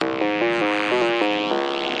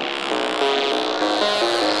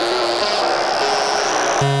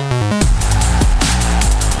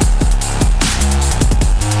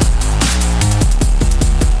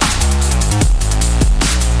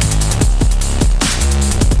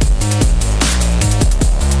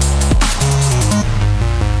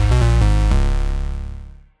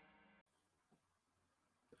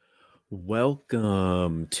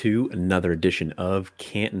Welcome to another edition of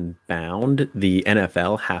Canton Bound, the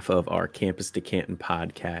NFL half of our Campus to Canton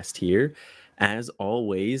podcast here. As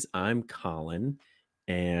always, I'm Colin,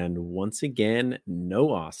 and once again, no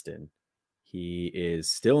Austin. He is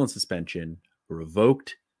still in suspension,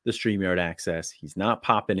 revoked the StreamYard access. He's not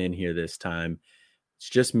popping in here this time. It's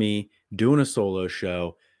just me doing a solo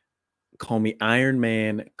show. Call me Iron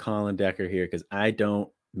Man Colin Decker here because I don't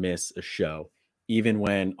miss a show, even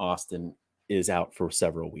when Austin is out for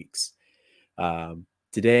several weeks.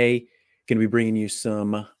 Today, going to be bringing you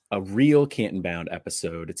a real Canton Bound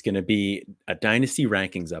episode. It's going to be a Dynasty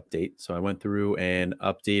rankings update. So I went through and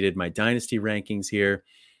updated my Dynasty rankings here.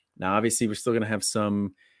 Now, obviously, we're still going to have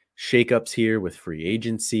some shakeups here with free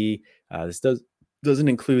agency. This doesn't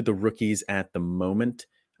include the rookies at the moment.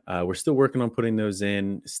 We're still working on putting those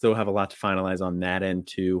in. Still have a lot to finalize on that end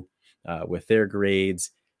too, with their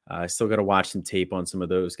grades. I still got to watch some tape on some of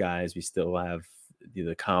those guys. We still have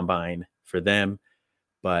the combine for them,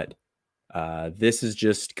 but this is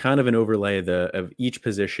just kind of an overlay of each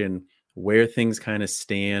position, where things kind of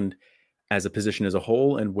stand as a position as a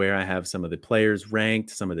whole, and where I have some of the players ranked,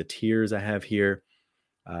 some of the tiers I have here.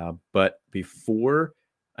 But before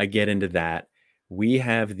I get into that, we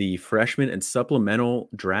have the freshman and supplemental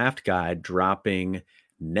draft guide dropping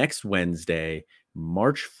next Wednesday,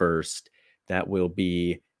 March 1st. That will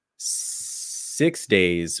be 6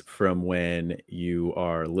 days from when you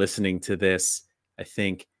are listening to this. I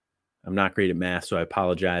think I'm not great at math, so I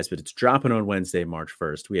apologize, but it's dropping on Wednesday, March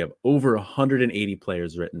 1st. We have over 180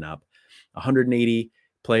 players written up. 180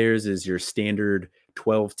 players is your standard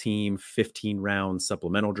 12-team, 15-round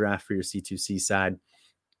supplemental draft for your C2C side.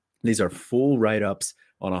 These are full write-ups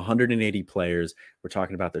on 180 players. We're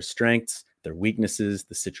talking about their strengths, their weaknesses,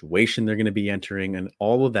 the situation they're going to be entering, and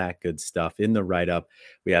all of that good stuff in the write-up.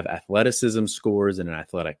 We have athleticism scores and an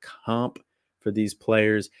athletic comp for these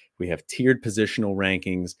players. We have tiered positional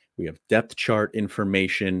rankings. We have depth chart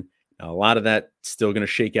information. Now, a lot of that still going to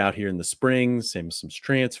shake out here in the spring. Same with some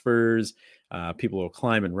transfers. People will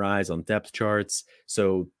climb and rise on depth charts.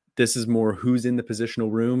 So this is more who's in the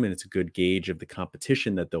positional room, and it's a good gauge of the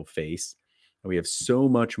competition that they'll face. And we have so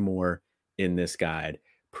much more in this guide.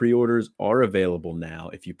 Pre-orders are available now.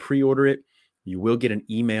 If you pre-order it, you will get an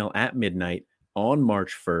email at midnight on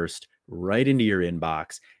March 1st right into your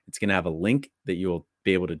inbox. It's going to have a link that you'll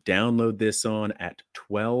be able to download this on at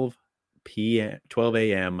 12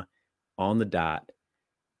 a.m. on the dot.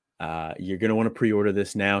 You're going to want to pre-order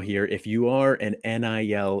this now here. If you are an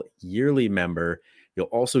NIL yearly member, you'll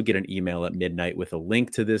also get an email at midnight with a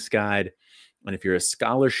link to this guide. And if you're a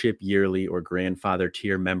scholarship yearly or grandfather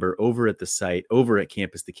tier member over at the site, over at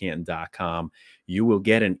campustocanton.com, you will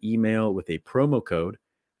get an email with a promo code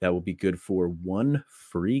that will be good for one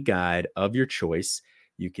free guide of your choice.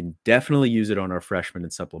 You can definitely use it on our freshman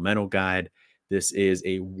and supplemental guide. This is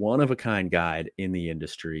a one-of-a-kind guide in the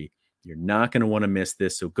industry. You're not going to want to miss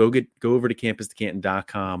this. So go over to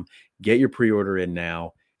campustocanton.com, get your pre-order in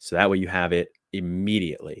now, so that way you have it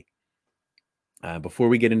immediately. Before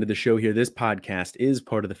we get into the show here, this podcast is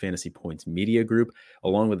part of the Fantasy Points Media Group,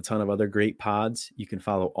 along with a ton of other great pods. You can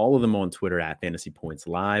follow all of them on Twitter at Fantasy Points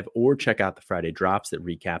Live, or check out the Friday drops that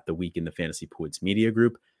recap the week in the Fantasy Points Media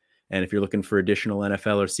Group. And if you're looking for additional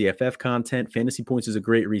NFL or CFF content, Fantasy Points is a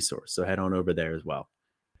great resource, so head on over there as well.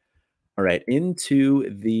 All right, into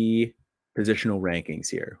the positional rankings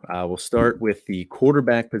here. We'll start with the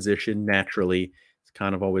quarterback position. Naturally, it's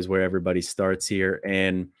kind of always where everybody starts here.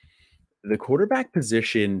 And the quarterback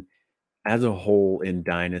position as a whole in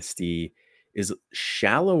Dynasty is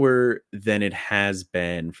shallower than it has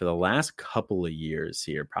been for the last couple of years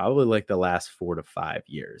here, probably like the last 4 to 5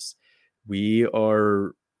 years. We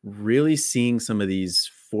are really seeing some of these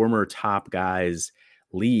former top guys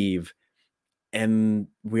leave, and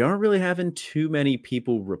we aren't really having too many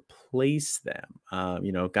people replace them.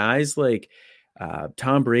 Guys like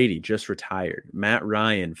Tom Brady just retired. Matt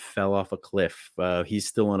Ryan fell off a cliff. He's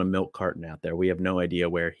still on a milk carton out there. We have no idea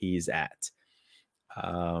where he's at.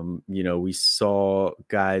 We saw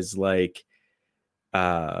guys like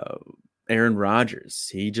Aaron Rodgers.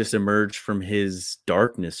 He just emerged from his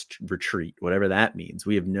darkness retreat, whatever that means.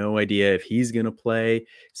 We have no idea if he's going to play.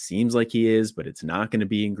 Seems like he is, but it's not going to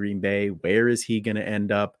be in Green Bay. Where is he going to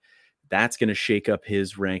end up? That's going to shake up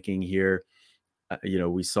his ranking here.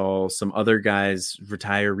 We saw some other guys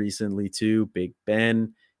retire recently too. Big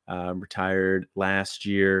Ben retired last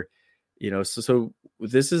year. So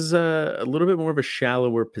this is a little bit more of a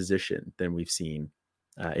shallower position than we've seen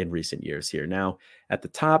in recent years here. Now, at the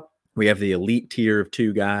top, we have the elite tier of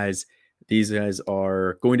 2 guys, These guys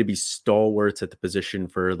are going to be stalwarts at the position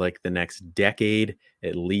for like the next decade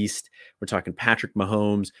at least. We're talking Patrick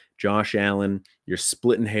Mahomes, Josh Allen. You're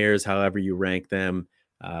splitting hairs however you rank them.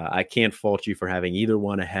 I can't fault you for having either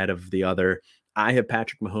one ahead of the other. I have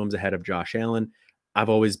Patrick Mahomes ahead of Josh Allen. I've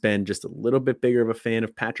always been just a little bit bigger of a fan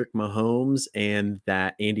of Patrick Mahomes and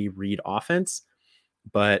that Andy Reid offense.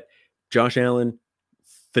 But Josh Allen,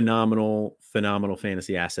 phenomenal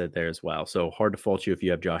fantasy asset there as well. So hard to fault you if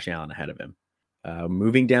you have Josh Allen ahead of him.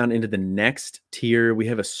 Moving down into the next tier, we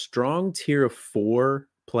have a strong tier of 4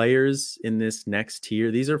 players in this next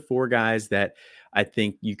tier. These are 4 guys that I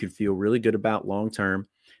think you could feel really good about long term.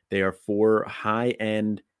 They are 4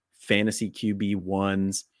 high-end fantasy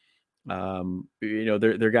QB1s.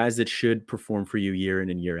 They're guys that should perform for you year in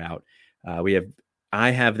and year out.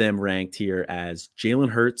 I have them ranked here as Jalen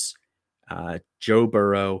Hurts, Joe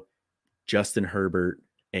Burrow, Justin Herbert,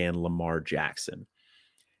 and Lamar Jackson.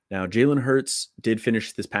 Now, Jalen Hurts did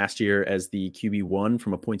finish this past year as the QB1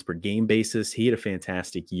 from a points per game basis. He had a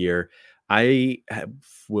fantastic year.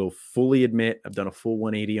 Will fully admit I've done a full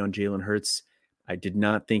 180 on Jalen Hurts. I did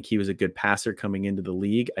not think he was a good passer coming into the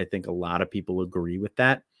league. I think a lot of people agree with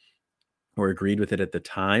that or agreed with it at the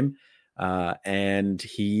time. And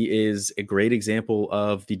he is a great example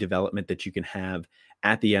of the development that you can have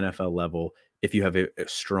at the NFL level if you have a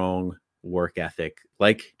strong work ethic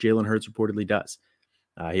like Jalen Hurts reportedly does.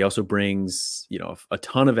 He also brings, a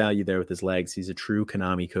ton of value there with his legs. He's a true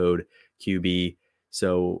Konami code QB.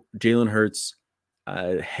 So Jalen Hurts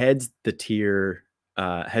heads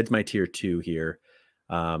my tier 2 here.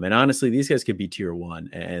 And honestly, these guys could be tier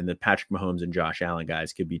 1, and the Patrick Mahomes and Josh Allen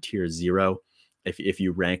guys could be tier 0 if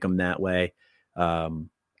you rank them that way.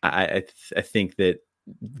 I think that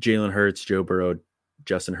Jalen Hurts, Joe Burrow,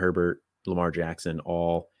 Justin Herbert, Lamar Jackson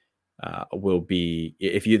all will be,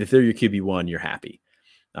 if they're your QB1, you're happy.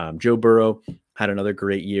 Joe Burrow had another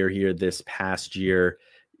great year here this past year,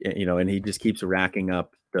 and he just keeps racking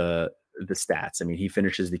up the stats. I mean, he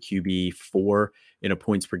finishes the QB4 in a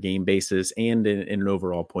points per game basis and in an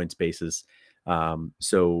overall points basis.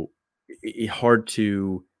 So hard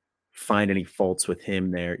to find any faults with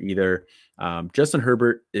him there either. Justin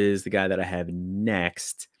Herbert is the guy that I have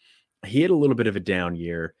next. He had a little bit of a down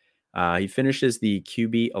year. He finishes the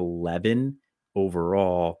QB 11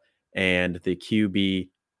 overall and the QB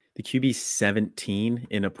 17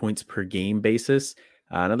 in a points per game basis.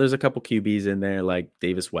 Now there's a couple QBs in there like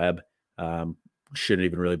Davis Webb, shouldn't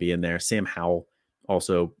even really be in there. Sam Howell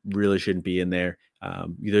also really shouldn't be in there.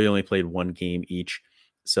 They only played 1 game each.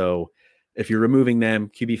 So if you're removing them,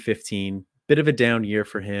 QB 15, bit of a down year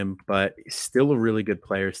for him, but still a really good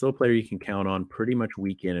player, still a player you can count on pretty much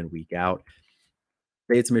week in and week out.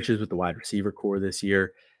 They had some issues with the wide receiver core this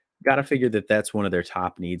year. Got to figure that that's one of their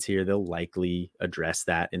top needs here. They'll likely address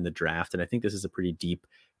that in the draft. And I think this is a pretty deep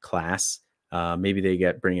class. Maybe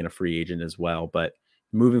they bring in a free agent as well. But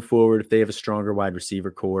moving forward, if they have a stronger wide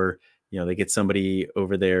receiver core, they get somebody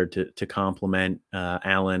over there to complement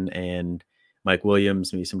Allen and Mike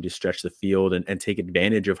Williams, maybe somebody to stretch the field and take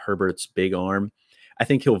advantage of Herbert's big arm. I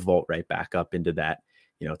think he'll vault right back up into that,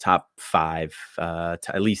 top 5,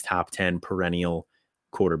 at least top 10 perennial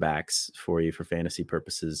quarterbacks for you for fantasy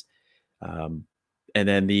purposes. And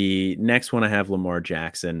then the next one I have Lamar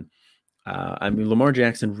Jackson. Lamar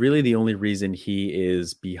Jackson, really the only reason he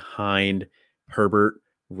is behind Herbert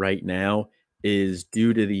right now is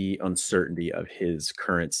due to the uncertainty of his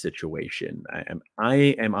current situation. I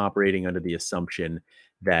am operating under the assumption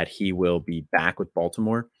that he will be back with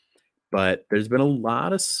Baltimore, but there's been a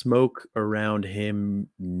lot of smoke around him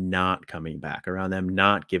not coming back, around them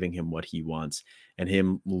not giving him what he wants and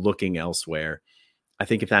him looking elsewhere. I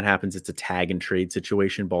think if that happens, it's a tag and trade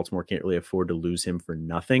situation. Baltimore can't really afford to lose him for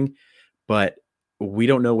nothing, but we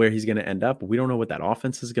don't know where he's going to end up. We don't know what that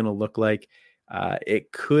offense is going to look like.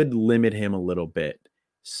 It could limit him a little bit.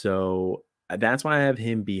 So that's why I have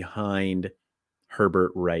him behind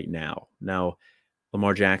Herbert right now. Now,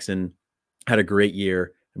 Lamar Jackson had a great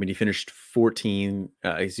year. I mean, he finished 14,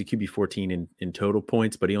 he's a QB 14 in total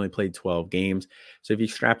points, but he only played 12 games. So if you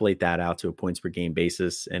extrapolate that out to a points per game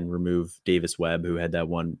basis and remove Davis Webb, who had that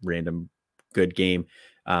one random good game,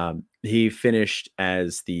 he finished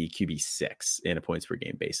as the QB 6 in a points per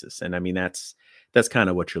game basis. And I mean, that's kind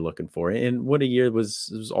of what you're looking for. And what a year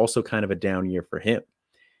was also kind of a down year for him.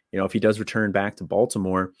 If he does return back to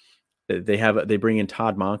Baltimore, they bring in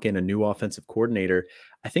Todd Monken, a new offensive coordinator.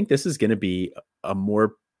 I think this is going to be a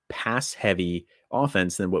more pass heavy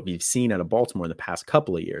offense than what we've seen out of Baltimore in the past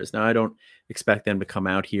couple of years. Now, I don't expect them to come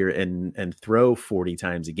out here and throw 40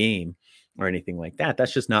 times a game or anything like that.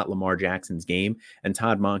 That's just not Lamar Jackson's game. And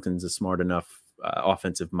Todd Monken's a smart enough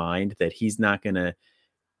offensive mind, that he's not going to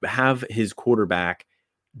have his quarterback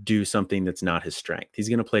do something that's not his strength. He's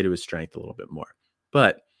going to play to his strength a little bit more.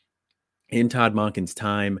 But in Todd Monken's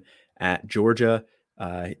time at Georgia,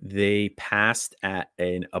 they passed at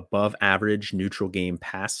an above average neutral game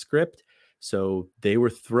pass script. So they were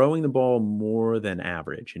throwing the ball more than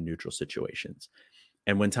average in neutral situations.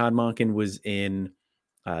 And when Todd Monken was in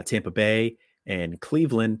Tampa Bay and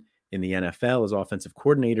Cleveland in the NFL as offensive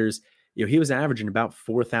coordinators, he was averaging about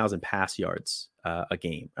 4,000 pass yards a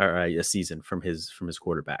game or a season from his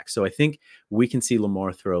quarterback. So I think we can see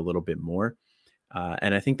Lamar throw a little bit more.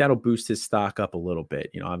 And I think that'll boost his stock up a little bit.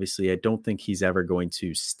 Obviously, I don't think he's ever going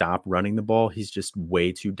to stop running the ball. He's just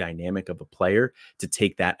way too dynamic of a player to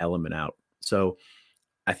take that element out. So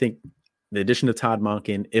I think the addition of Todd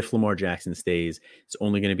Monken, if Lamar Jackson stays, it's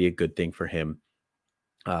only going to be a good thing for him.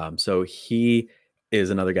 So he is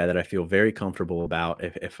another guy that I feel very comfortable about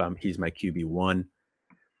if he's my QB1.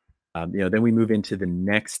 Then we move into the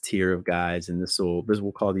next tier of guys, and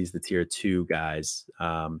we'll call these the tier 2 guys.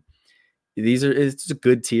 It's a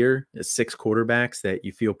good tier. It's 6 quarterbacks that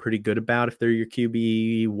you feel pretty good about if they're your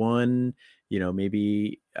QB1.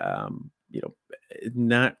 Maybe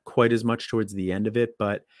not quite as much towards the end of it,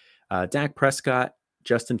 but Dak Prescott,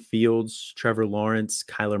 Justin Fields, Trevor Lawrence,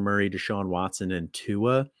 Kyler Murray, Deshaun Watson, and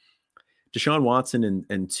Tua. Deshaun Watson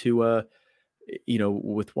and Tua,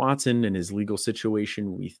 with Watson and his legal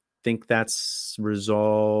situation, we think that's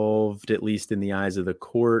resolved, at least in the eyes of the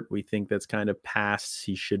court. We think that's kind of passed.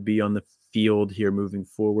 He should be on the field here moving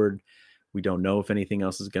forward. We don't know if anything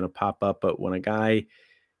else is going to pop up, but when a guy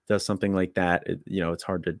does something like that, it's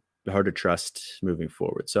hard to trust moving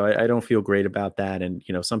forward. So I don't feel great about that. And,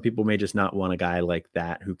 some people may just not want a guy like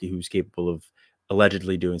that who's capable of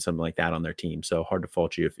allegedly doing something like that on their team. So hard to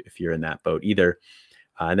fault you if you're in that boat either.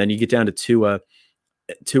 And then you get down to Tua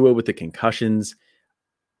with the concussions.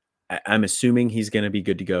 I'm assuming he's going to be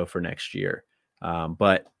good to go for next year.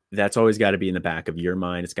 But that's always got to be in the back of your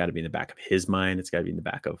mind. It's got to be in the back of his mind. It's got to be in the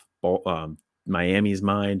back of Miami's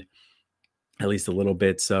mind, at least a little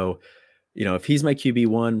bit. So, if he's my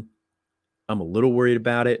QB1, I'm a little worried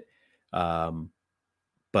about it.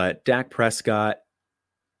 But Dak Prescott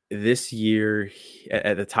this year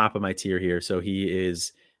at the top of my tier here. So he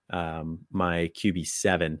is my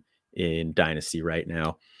QB7 in Dynasty right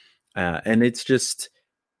now. And it's just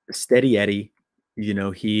steady Eddie.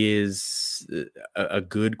 He is a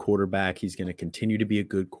good quarterback. He's going to continue to be a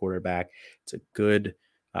good quarterback. It's a good,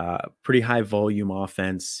 pretty high volume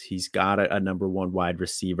offense. He's got a number 1 wide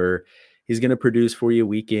receiver. He's going to produce for you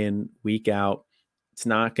week in, week out.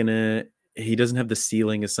 He doesn't have the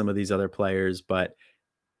ceiling as some of these other players, but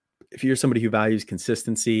if you're somebody who values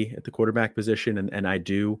consistency at the quarterback position, and I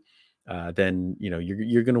do, then,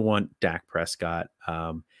 you're going to want Dak Prescott.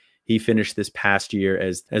 He finished this past year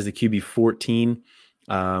as the QB 14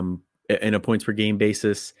 in a points per game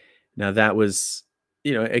basis. Now that was,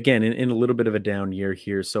 again, in a little bit of a down year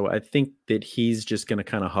here. So I think that he's just going to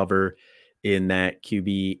kind of hover in that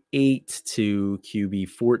QB 8 to QB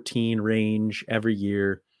 14 range every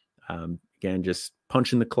year. Again, just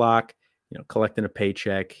punching the clock, collecting a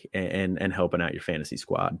paycheck and helping out your fantasy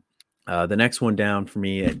squad. The next one down for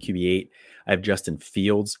me at QB 8, I have Justin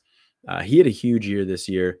Fields. He had a huge year this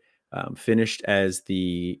year. Finished as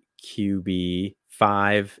the QB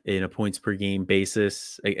 5 in a points per game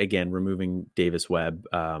basis. Again, removing Davis Webb,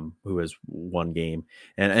 who has 1 game.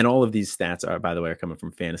 And all of these stats are, by the way, are coming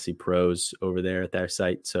from Fantasy Pros over there at their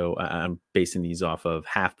site. So I'm basing these off of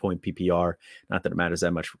half point PPR. Not that it matters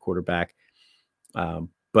that much for quarterback.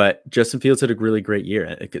 But Justin Fields had a really great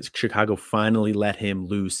year. Chicago finally let him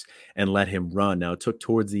loose and let him run. Now, it took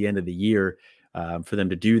towards the end of the year for them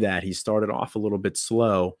to do that. He started off a little bit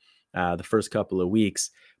slow the first couple of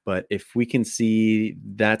weeks. But if we can see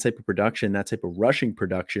that type of production, that type of rushing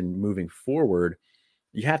production moving forward,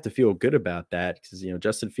 you have to feel good about that because,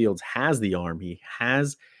 Justin Fields has the arm. He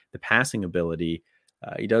has the passing ability.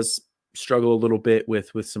 He does struggle a little bit with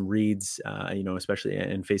some reads, especially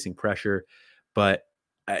in facing pressure. But,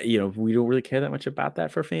 we don't really care that much about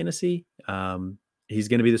that for fantasy. He's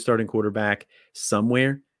going to be the starting quarterback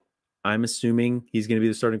somewhere. I'm assuming he's going to be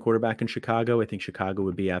the starting quarterback in Chicago. I think Chicago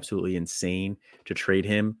would be absolutely insane to trade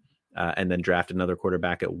him and then draft another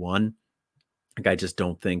quarterback at 1. I just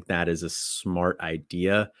don't think that is a smart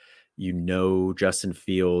idea. Justin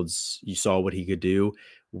Fields, you saw what he could do.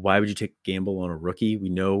 Why would you take a gamble on a rookie? We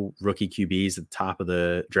know rookie QBs at the top of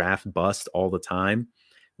the draft bust all the time.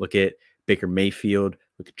 Look at Baker Mayfield.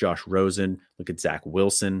 Look at Josh Rosen. Look at Zach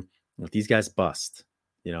Wilson. These guys bust.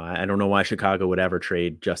 I don't know why Chicago would ever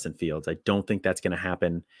trade Justin Fields. I don't think that's going to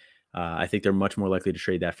happen. I think they're much more likely to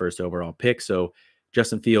trade that first overall pick. So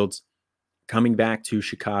Justin Fields coming back to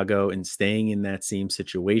Chicago and staying in that same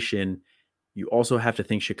situation, you also have to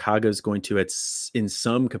think Chicago is going to, in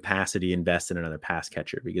some capacity, invest in another pass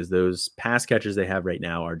catcher, because those pass catchers they have right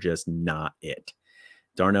now are just not it.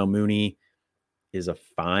 Darnell Mooney is a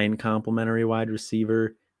fine complimentary wide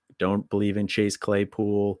receiver. Don't believe in Chase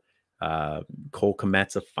Claypool. Cole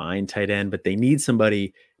Kmet's a fine tight end, but they need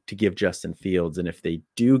somebody to give Justin Fields. And if they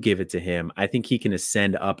do give it to him, I think he can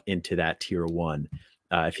ascend up into that tier one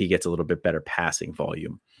if he gets a little bit better passing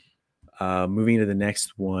volume. Moving to the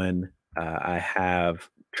next one, I have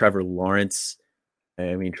Trevor Lawrence.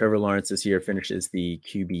 I mean, Trevor Lawrence this year finishes the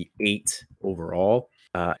QB 8 overall.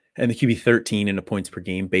 And the QB 13 in a points per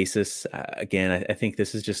game basis. Again, I think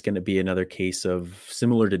this is just going to be another case of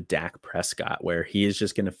similar to Dak Prescott, where he is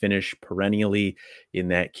just going to finish perennially in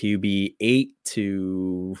that QB 8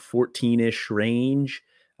 to 14-ish range,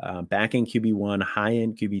 back in QB 1, high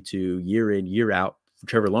end QB 2, year in, year out.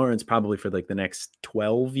 Trevor Lawrence probably for like the next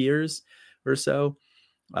 12 years or so.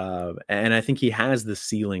 And I think he has the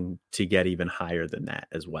ceiling to get even higher than that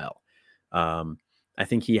as well. I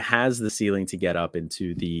think he has the ceiling to get up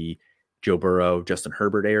into the Joe Burrow, Justin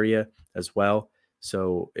Herbert area as well.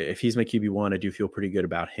 So if he's my QB1, I do feel pretty good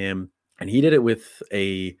about him. And he did it with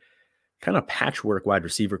a kind of patchwork wide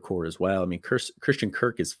receiver core as well. I mean, Christian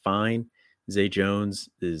Kirk is fine. Zay Jones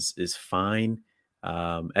is fine.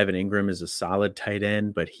 Evan Ingram is a solid tight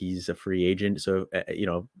end, but he's a free agent. So,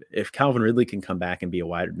 if Calvin Ridley can come back and be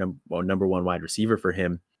a number one wide receiver for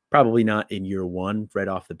him, probably not in year one right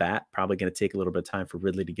off the bat. Probably going to take a little bit of time for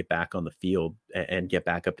Ridley to get back on the field and get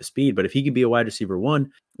back up to speed. But if he could be a wide receiver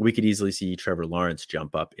one, we could easily see Trevor Lawrence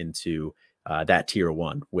jump up into that tier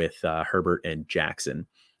one with Herbert and Jackson.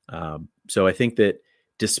 So I think that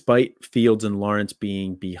despite Fields and Lawrence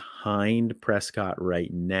being behind Prescott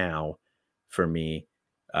right now, for me,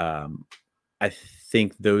 I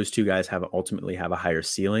think those two guys ultimately have a higher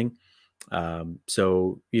ceiling.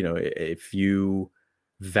 So, if you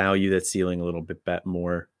value that ceiling a little bit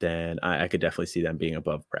more, then I could definitely see them being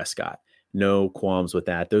above Prescott. No qualms with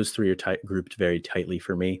that. Those three are grouped very tightly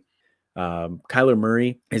for me. Kyler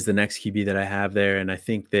Murray is the next QB that I have there. And I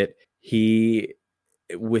think that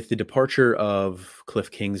with the departure of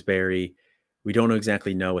Cliff Kingsbury, we don't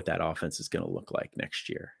exactly know what that offense is going to look like next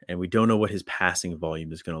year. And we don't know what his passing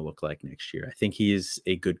volume is going to look like next year. I think he is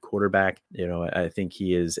a good quarterback. I think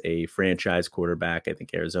he is a franchise quarterback. I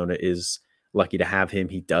think Arizona is lucky to have him.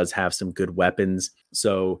 He does have some good weapons.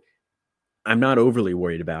 So I'm not overly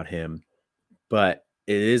worried about him, but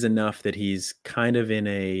it is enough that he's kind of in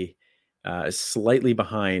a slightly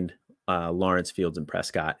behind Lawrence, Fields, and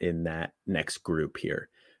Prescott in that next group here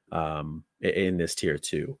in this tier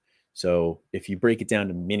 2. So if you break it down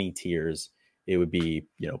to mini tiers, it would be,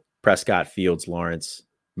 Prescott, Fields, Lawrence,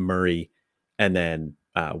 Murray, and then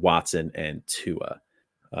Watson and Tua.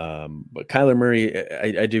 But Kyler Murray,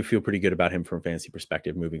 I do feel pretty good about him from a fantasy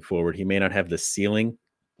perspective moving forward. He may not have the ceiling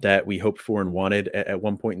that we hoped for and wanted at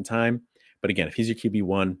one point in time. But again, if he's your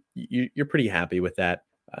QB1, you're pretty happy with that.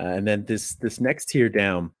 And then this next tier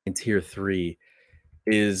down in tier 3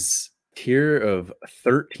 is tier of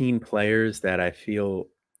 13 players that I feel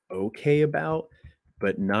okay about,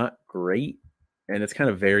 but not great. And it's kind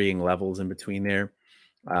of varying levels in between there.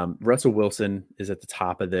 Russell Wilson is at the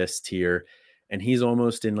top of this tier, and he's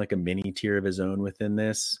almost in like a mini tier of his own within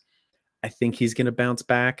this. I think he's going to bounce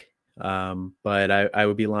back. But I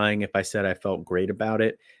would be lying if I said I felt great about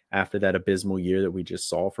it after that abysmal year that we just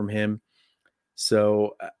saw from him.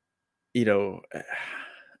 So,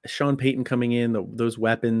 Sean Payton coming in, those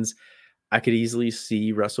weapons, I could easily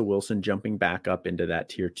see Russell Wilson jumping back up into that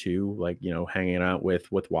tier 2, like, hanging out with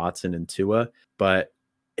Watson and Tua. But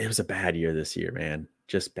it was a bad year this year, man.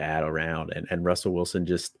 Just bad around. And Russell Wilson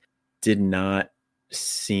just did not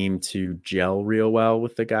seem to gel real well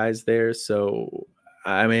with the guys there. So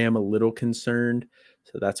I am a little concerned.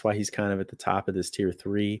 So that's why he's kind of at the top of this tier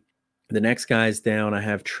 3. The next guys down, I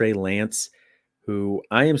have Trey Lance, who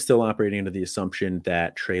I am still operating under the assumption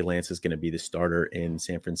that Trey Lance is going to be the starter in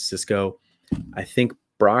San Francisco. I think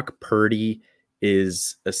Brock Purdy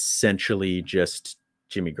is essentially just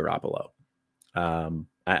Jimmy Garoppolo.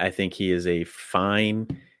 I think he is a fine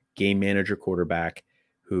game manager quarterback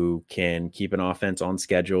who can keep an offense on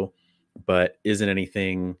schedule, but isn't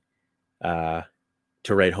anything to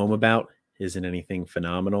write home about, isn't anything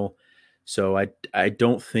phenomenal. So I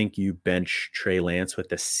don't think you bench Trey Lance with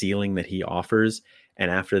the ceiling that he offers.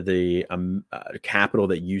 And after the capital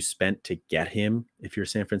that you spent to get him, if you're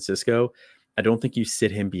San Francisco, I don't think you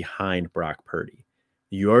sit him behind Brock Purdy.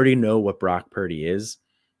 You already know what Brock Purdy is.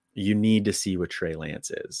 You need to see what Trey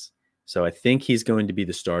Lance is. So I think he's going to be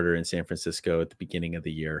the starter in San Francisco at the beginning of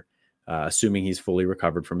the year, assuming he's fully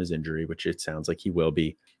recovered from his injury, which it sounds like he will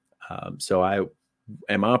be. So I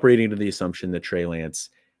am operating to the assumption that Trey Lance,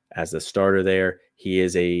 as the starter there, he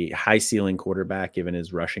is a high ceiling quarterback given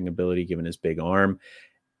his rushing ability, given his big arm,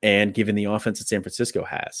 and given the offense that San Francisco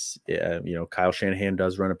has. Kyle Shanahan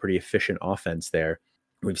does run a pretty efficient offense there.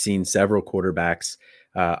 We've seen several quarterbacks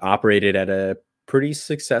operated at a pretty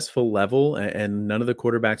successful level, and none of the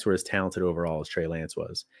quarterbacks were as talented overall as Trey Lance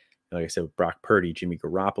was. Like I said, with Brock Purdy, Jimmy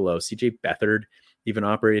Garoppolo, CJ Beathard even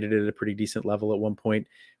operated at a pretty decent level at one point.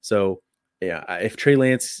 So, yeah, if Trey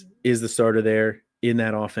Lance is the starter there in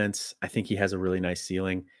that offense, I think he has a really nice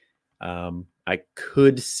ceiling. I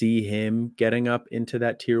could see him getting up into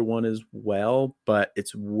that tier 1 as well, but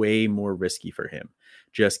it's way more risky for him,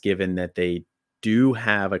 just given that they do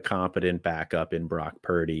have a competent backup in Brock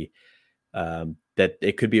Purdy, that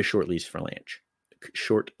it could be a short leash for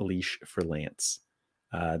Lance.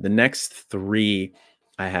 The next 3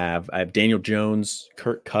 I have Daniel Jones,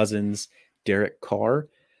 Kirk Cousins, Derek Carr.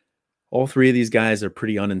 All 3 of these guys are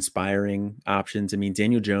pretty uninspiring options. I mean,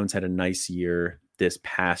 Daniel Jones had a nice year this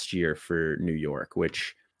past year for New York,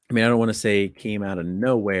 which, I mean, I don't want to say came out of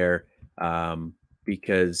nowhere,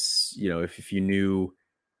 because, if you knew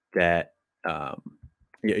that,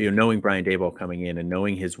 knowing Brian Daboll coming in and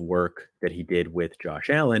knowing his work that he did with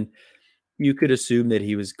Josh Allen, you could assume that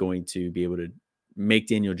he was going to be able to make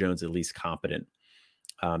Daniel Jones at least competent.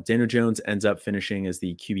 Daniel Jones ends up finishing as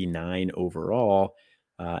the QB9 overall.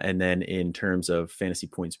 And then in terms of fantasy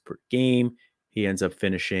points per game, he ends up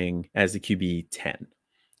finishing as the QB 10.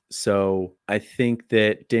 So I think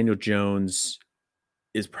that Daniel Jones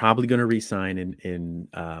is probably going to re-sign in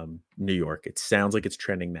New York. It sounds like it's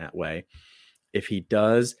trending that way. If he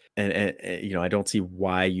does, and I don't see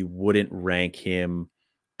why you wouldn't rank him.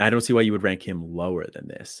 I don't see why you would rank him lower than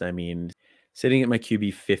this. I mean, sitting at my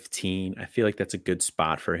QB 15, I feel like that's a good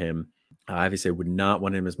spot for him. Obviously, I would not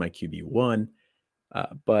want him as my QB 1.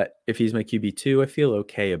 But if he's my QB2, I feel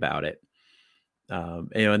okay about it.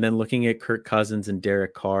 And then looking at Kirk Cousins and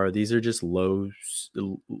Derek Carr, these are just low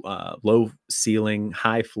ceiling,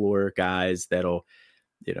 high floor guys that'll,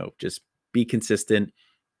 just be consistent.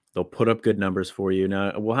 They'll put up good numbers for you.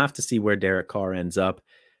 Now we'll have to see where Derek Carr ends up.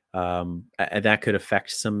 That could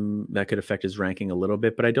affect his ranking a little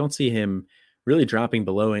bit, but I don't see him really dropping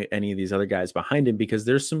below any of these other guys behind him, because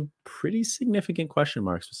there's some pretty significant question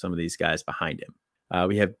marks with some of these guys behind him.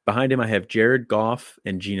 Behind him, I have Jared Goff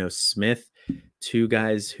and Geno Smith, 2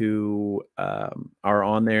 guys who are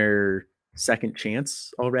on their second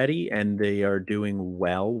chance already, and they are doing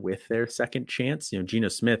well with their second chance. Geno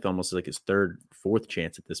Smith almost like his third, fourth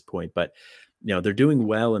chance at this point, but they're doing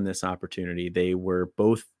well in this opportunity. They were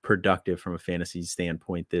both productive from a fantasy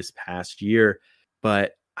standpoint this past year,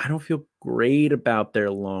 but I don't feel great about their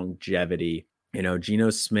longevity.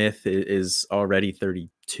 Geno Smith is already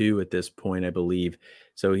 32 at this point, I believe.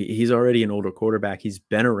 So he's already an older quarterback. He's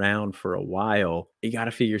been around for a while. You got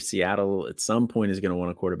to figure Seattle at some point is going to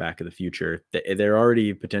want a quarterback of the future. They're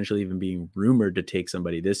already potentially even being rumored to take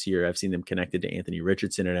somebody this year. I've seen them connected to Anthony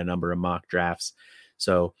Richardson in a number of mock drafts.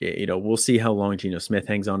 So, we'll see how long Geno Smith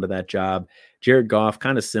hangs on to that job. Jared Goff,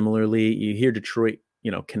 kind of similarly, you hear Detroit,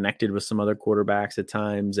 connected with some other quarterbacks at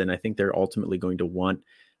times. And I think they're ultimately going to want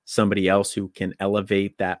somebody else who can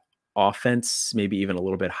elevate that offense, maybe even a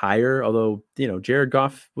little bit higher. Although, Jared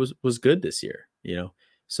Goff was good this year,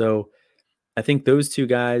 so I think those 2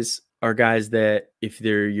 guys are guys that if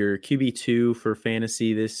they're your QB2 for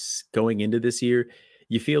fantasy this going into this year,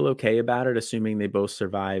 you feel okay about it, assuming they both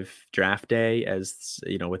survive draft day, as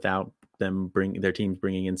without them their teams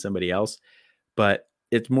bringing in somebody else. But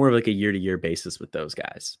it's more of like a year-to-year basis with those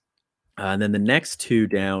guys. And then the next 2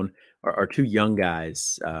 down are 2 young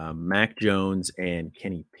guys, Mac Jones and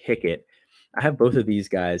Kenny Pickett. I have both of these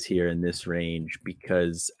guys here in this range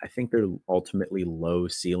because I think they're ultimately low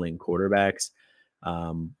ceiling quarterbacks.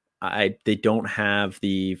 They don't have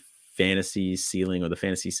the fantasy ceiling or the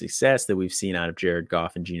fantasy success that we've seen out of Jared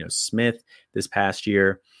Goff and Geno Smith this past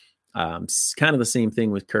year. It's kind of the same thing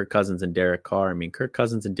with Kirk Cousins and Derek Carr. I mean, Kirk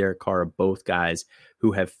Cousins and Derek Carr are both guys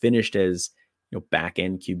who have finished as back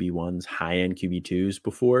end QB1s, high end QB2s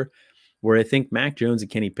before, where I think Mac Jones and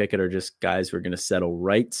Kenny Pickett are just guys who are going to settle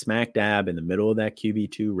right smack dab in the middle of that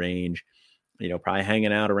QB2 range, probably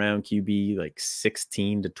hanging out around QB like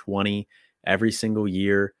 16 to 20 every single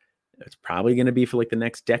year. It's probably going to be for like the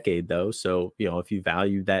next decade though. So, if you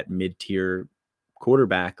value that mid-tier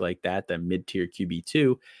quarterback like that mid-tier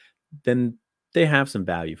QB2, then they have some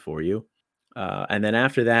value for you. And then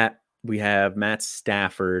after that, We have Matt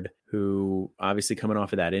Stafford, who obviously coming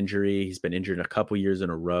off of that injury. He's been injured a couple years in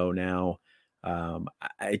a row now.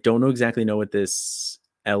 I don't exactly know what this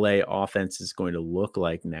LA offense is going to look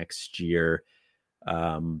like next year.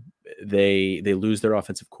 Um, they lose their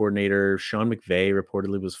offensive coordinator. Sean McVay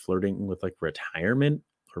reportedly was flirting with like retirement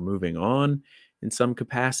or moving on in some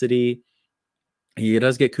capacity. He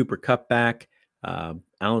does get Cooper Kupp back. Allen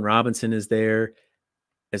Robinson is there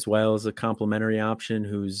as well as a complimentary option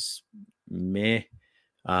who's meh.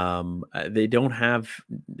 They don't have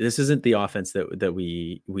this isn't the offense that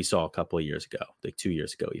we saw a couple of years ago, like 2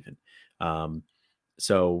 years ago even. Um,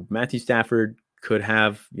 so Matthew Stafford could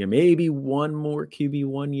have maybe one more QB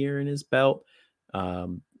 1 year in his belt.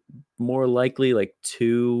 Um, More likely like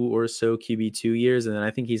 2 or so QB 2 years, and then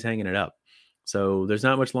I think he's hanging it up. So there's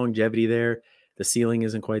not much longevity there. The ceiling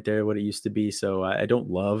isn't quite there what it used to be. So I don't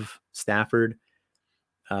love Stafford.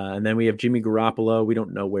 And then we have Jimmy Garoppolo. We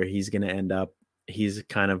don't know where he's going to end up. He's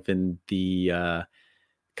kind of in the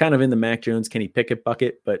Mac Jones, Kenny Pickett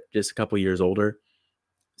bucket, but just a couple years older.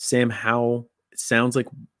 Sam Howell, it sounds like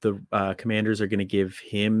the Commanders are going to give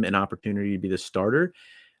him an opportunity to be the starter.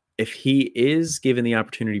 If he is given the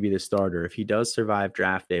opportunity to be the starter, if he does survive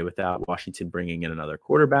draft day without Washington bringing in another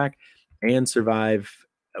quarterback and survive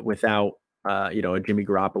without, a Jimmy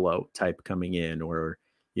Garoppolo type coming in or,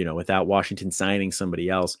 without Washington signing somebody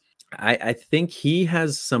else, I think he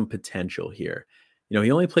has some potential here.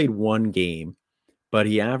 He only played one game, but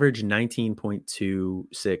he averaged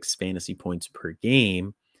 19.26 fantasy points per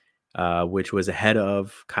game, which was ahead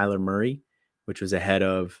of Kyler Murray, which was ahead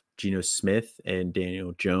of Geno Smith and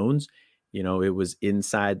Daniel Jones. It was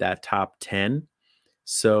inside that top 10.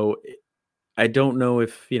 So I don't know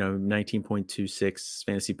if, 19.26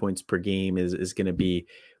 fantasy points per game is going to be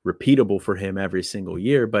repeatable for him every single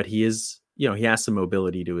year, but he is, he has some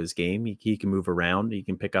mobility to his game. He can move around. He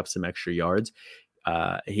can pick up some extra yards.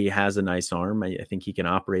 He has a nice arm. I think he can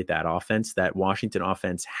operate that offense. That Washington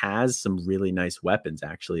offense has some really nice weapons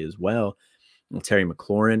actually as well. Terry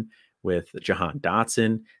McLaurin with Jahan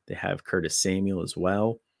Dotson. They have Curtis Samuel as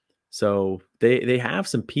well. So they have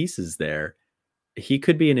some pieces there. He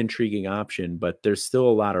could be an intriguing option, but there's still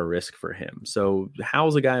a lot of risk for him. So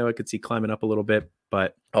Howell's a guy who I could see climbing up a little bit,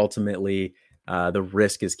 but ultimately the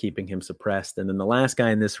risk is keeping him suppressed. And then the last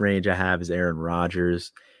guy in this range I have is Aaron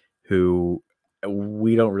Rodgers, who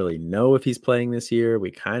we don't really know if he's playing this year. We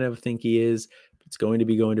kind of think he is. It's going to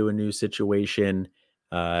be going to a new situation.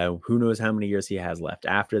 Who knows how many years he has left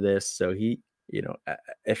after this. So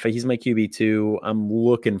if he's my QB2, I'm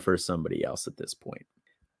looking for somebody else at this point.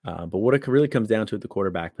 But what it really comes down to at the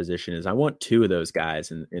quarterback position is I want two of those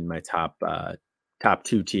guys in my top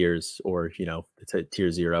two tiers, or it's a tier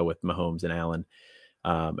 0 with Mahomes and Allen.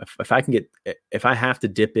 If I have to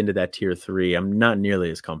dip into that tier 3, I'm not nearly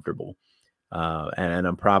as comfortable, and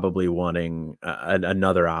I'm probably wanting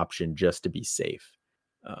another option just to be safe.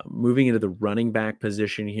 Moving into the running back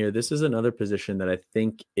position here, this is another position that I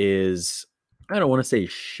think is, I don't want to say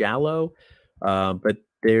shallow, but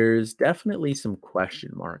there's definitely some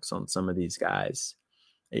question marks on some of these guys.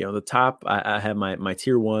 The top, I have my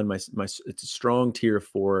tier 1, it's a strong tier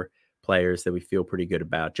 4 players that we feel pretty good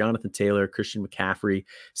about. Jonathan Taylor, Christian McCaffrey,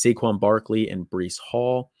 Saquon Barkley, and Breece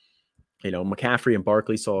Hall. McCaffrey and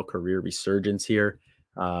Barkley saw a career resurgence here,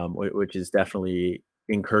 which is definitely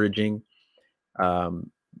encouraging.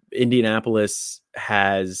 Indianapolis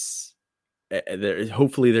has,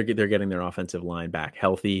 hopefully they're getting their offensive line back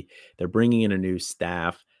healthy. They're bringing in a new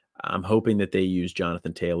staff. I'm hoping that they use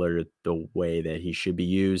Jonathan Taylor the way that he should be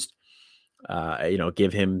used.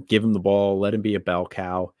 Give him the ball, let him be a bell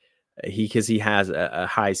cow. Because he has a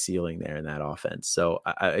high ceiling there in that offense. So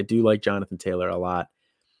I do like Jonathan Taylor a lot.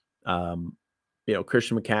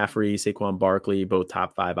 Christian McCaffrey, Saquon Barkley, both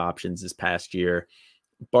top 5 options this past year.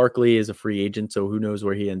 Barkley is a free agent, so who knows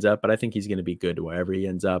where he ends up, but I think he's going to be good wherever he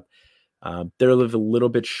ends up. They're a little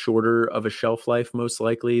bit shorter of a shelf life, most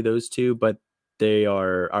likely, those two, but they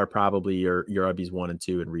are probably your RBs 1 and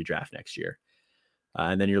 2 in redraft next year.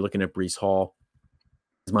 And then you're looking at Breece Hall.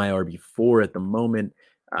 Is my RB4 at the moment.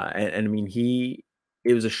 And I mean,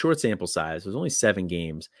 it was a short sample size. It was only 7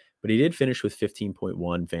 games, but he did finish with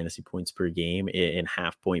 15.1 fantasy points per game in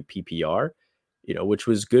half point PPR, which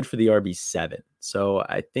was good for the RB7. So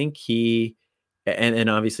I think and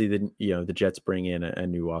obviously the Jets bring in a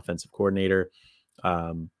new offensive coordinator,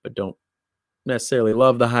 but don't necessarily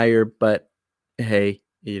love the hire, but hey,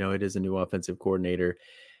 it is a new offensive coordinator.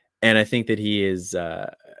 And I think that he is,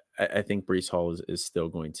 I think Breece Hall is still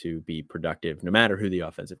going to be productive no matter who the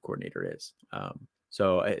offensive coordinator is.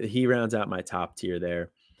 So he rounds out my top tier there.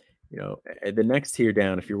 The next tier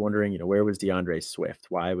down, if you're wondering, where was DeAndre Swift?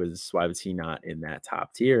 Why was he not in that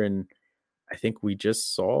top tier? And I think we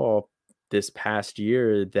just saw this past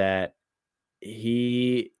year that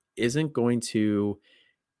he isn't going to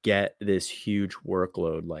get this huge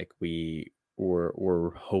workload like we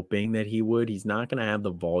were hoping that he would. He's not going to have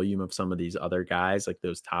the volume of some of these other guys, like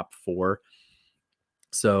those top four.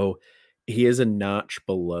 So he is a notch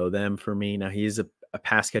below them for me. Now he is a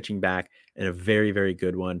pass catching back and a very, very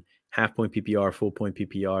good one. Half point PPR, full point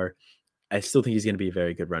PPR. I still think he's going to be a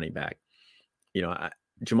very good running back.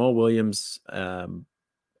 Jamal Williams,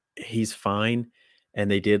 he's fine. And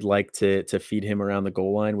they did like to feed him around the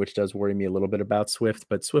goal line, which does worry me a little bit about Swift.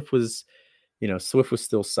 But Swift was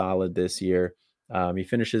still solid this year. He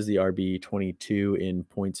finishes the RB22 in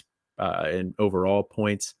points, in overall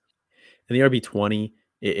points, and the RB20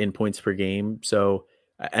 in points per game. So,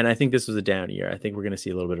 and I think this was a down year. I think we're going to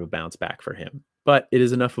see a little bit of a bounce back for him, but it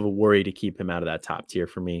is enough of a worry to keep him out of that top tier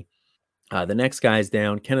for me. The next guys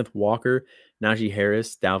down: Kenneth Walker, Najee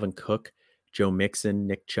Harris, Dalvin Cook, Joe Mixon,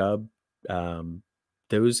 Nick Chubb.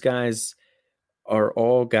 Those guys are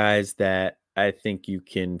all guys that I think you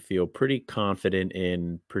can feel pretty confident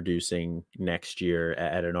in producing next year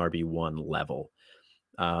at an RB1 level.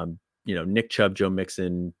 Nick Chubb, Joe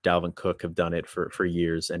Mixon, Dalvin Cook have done it for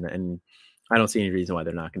years, and I don't see any reason why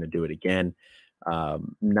they're not going to do it again.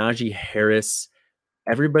 Najee Harris,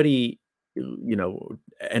 everybody,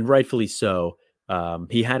 and rightfully so.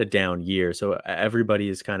 He had a down year, so everybody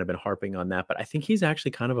has kind of been harping on that, but I think he's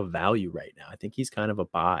actually kind of a value right now. I think he's kind of a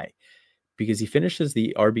buy because he finishes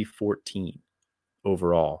the RB14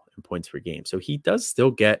 overall in points per game. So he does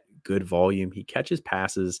still get good volume. He catches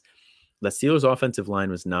passes. The Steelers' offensive line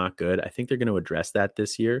was not good. I think they're going to address that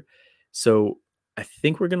this year. So I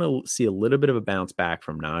think we're going to see a little bit of a bounce back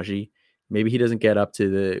from Najee. Maybe he doesn't get up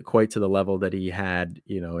to quite to the level that he had,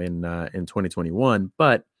 in 2021,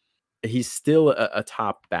 but he's still a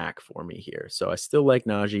top back for me here. So I still like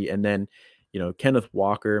Najee. And then, Kenneth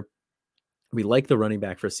Walker, we like the running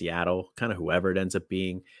back for Seattle, kind of whoever it ends up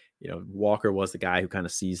being. Walker was the guy who kind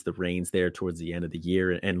of seized the reins there towards the end of the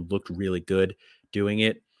year and looked really good doing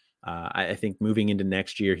it. I think moving into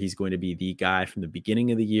next year, he's going to be the guy from the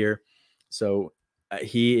beginning of the year. So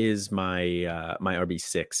he is my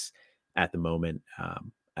RB6 at the moment.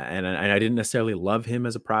 And I didn't necessarily love him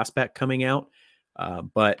as a prospect coming out,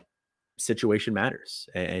 but situation matters.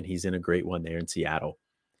 And he's in a great one there in Seattle.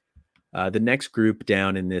 The next group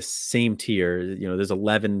down in this same tier, there's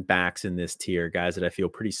 11 backs in this tier, guys that I feel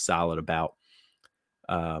pretty solid about.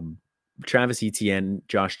 Travis Etienne,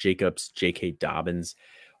 Josh Jacobs, J.K. Dobbins.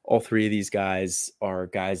 All three of these guys are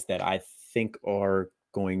guys that I think are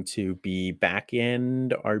going to be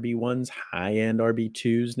back-end RB1s, high-end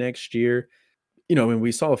RB2s next year. When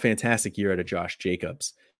we saw a fantastic year out of Josh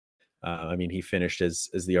Jacobs. He finished as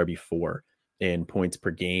the RB4 in points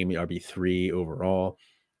per game, the RB3 overall.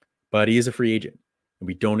 But he is a free agent, and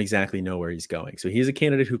we don't exactly know where he's going. So he's a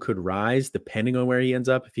candidate who could rise depending on where he ends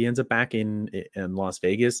up. If he ends up back in Las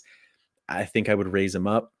Vegas, I think I would raise him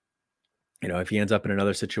up. If he ends up in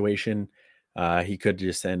another situation, he could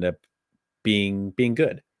just end up being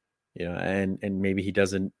good. And maybe he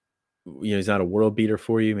doesn't. He's not a world beater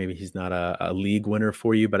for you. Maybe he's not a league winner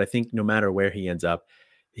for you. But I think no matter where he ends up,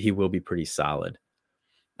 he will be pretty solid.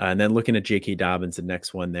 And then looking at J.K. Dobbins, the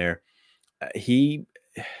next one there, he.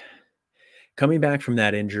 Coming back from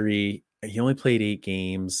that injury, he only played 8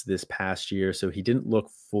 games this past year, so he didn't look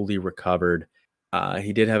fully recovered.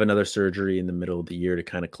 He did have another surgery in the middle of the year to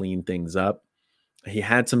kind of clean things up. He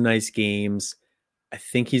had some nice games. I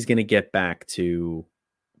think he's going to get back to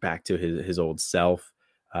his old self,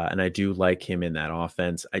 and I do like him in that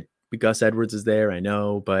offense. Gus Edwards is there, I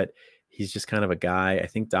know, but he's just kind of a guy. I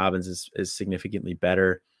think Dobbins is significantly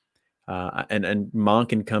better, and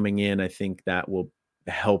Monken coming in, I think that will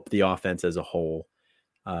help the offense as a whole.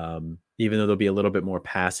 Even though they'll be a little bit more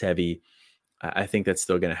pass heavy, I think that's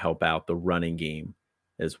still going to help out the running game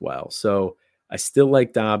as well. So I still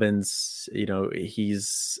like Dobbins.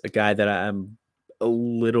 He's a guy that I'm a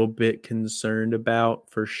little bit concerned about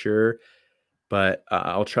for sure, but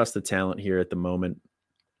I'll trust the talent here at the moment.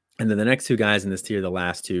 And then the next two guys in this tier, the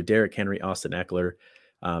last two, Derrick Henry, Austin Eckler,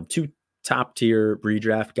 two top tier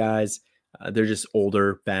redraft guys. They're just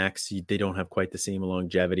older backs. They don't have quite the same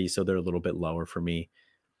longevity, so they're a little bit lower for me.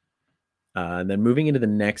 And then moving into the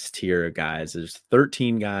next tier of guys, there's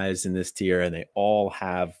 13 guys in this tier, and they all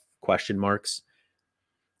have question marks.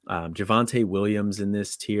 Javonte Williams in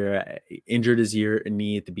this tier, injured his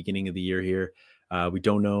knee at the beginning of the year here. We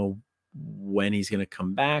don't know when he's going to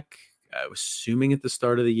come back. Assuming at the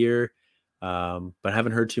start of the year, but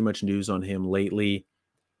haven't heard too much news on him lately.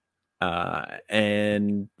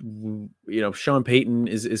 And Sean Payton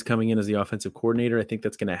is coming in as the offensive coordinator. I think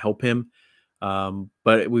that's going to help him.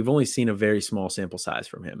 But we've only seen a very small sample size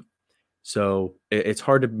from him. So it's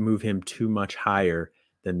hard to move him too much higher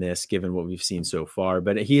than this, given what we've seen so far.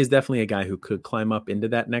 But he is definitely a guy who could climb up into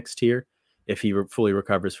that next tier if he fully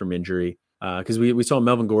recovers from injury. Because we saw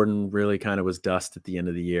Melvin Gordon really kind of was dust at the end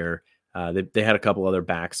of the year. They had a couple other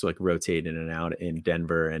backs like rotate in and out in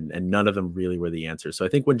Denver, and none of them really were the answer. So I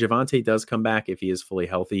think when Javonte does come back, if he is fully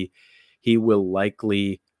healthy, he will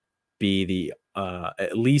likely be the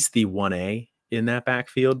at least the 1A in that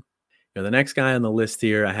backfield. The next guy on the list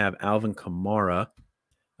here, I have Alvin Kamara.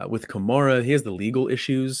 With Kamara, he has the legal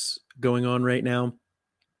issues going on right now,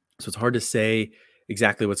 so it's hard to say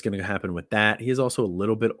exactly what's going to happen with that. He is also a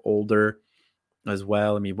little bit older as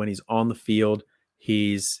well. I mean, when he's on the field,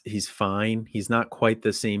 he's fine. He's not quite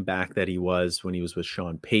the same back that he was when he was with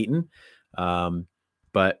Sean Payton,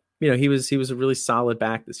 but he was a really solid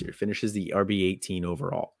back this year. Finishes the RB18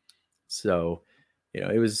 overall, so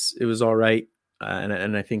it was all right.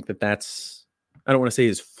 And I think that's, I don't want to say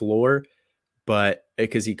his floor, but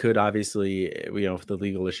because he could obviously, if the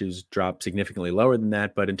legal issues drop significantly lower than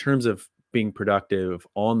that, but in terms of being productive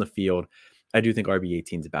on the field, I do think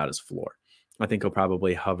RB18 is about his floor. I think he'll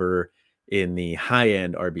probably hover in the high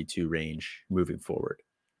end RB2 range moving forward.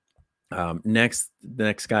 The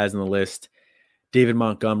next guys on the list, David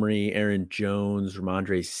Montgomery, Aaron Jones,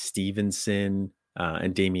 Ramondre Stevenson,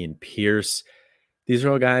 and Dameon Pierce. These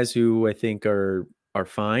are all guys who I think are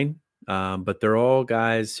fine, but they're all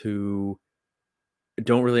guys who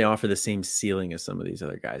don't really offer the same ceiling as some of these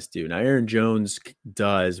other guys do. Now, Aaron Jones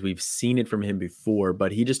does. We've seen it from him before,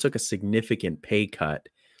 but he just took a significant pay cut.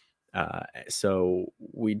 So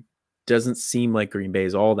we doesn't seem like Green Bay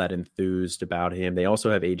is all that enthused about him. They also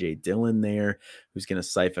have A.J. Dillon there, who's going to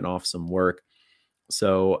siphon off some work.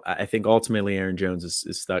 So I think ultimately Aaron Jones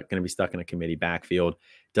is going to be stuck in a committee backfield.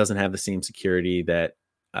 Doesn't have the same security that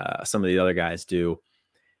some of the other guys do.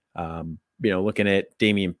 Looking at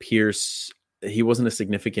Dameon Pierce, he wasn't a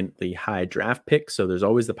significantly high draft pick, so there's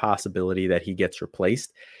always the possibility that he gets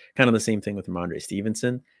replaced. Kind of the same thing with Ramondre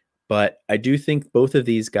Stevenson. But I do think both of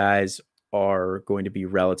these guys are going to be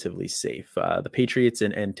relatively safe. The Patriots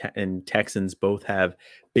and Texans both have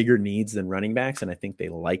bigger needs than running backs, and I think they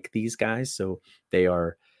like these guys, so they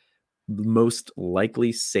are most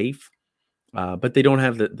likely safe. But they don't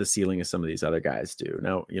have the ceiling as some of these other guys do.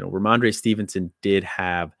 Now, Ramondre Stevenson did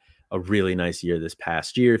have a really nice year this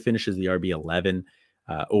past year, finishes the RB11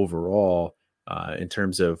 overall. In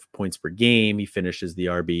terms of points per game, he finishes the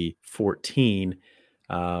RB14.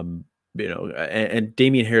 And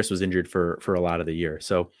Damian Harris was injured for a lot of the year.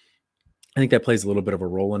 So I think that plays a little bit of a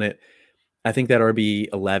role in it. I think that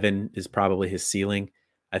RB11 is probably his ceiling.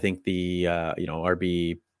 I think the,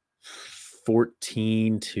 RB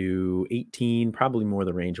 14 to 18, probably more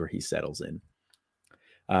the range where he settles in.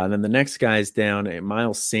 Then the next guys down,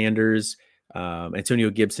 Miles Sanders, Antonio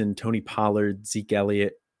Gibson, Tony Pollard, Zeke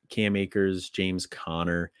Elliott, Cam Akers, James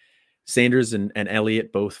Conner. Sanders and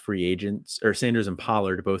Elliott, both free agents, or Sanders and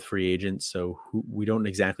Pollard, both free agents. So we don't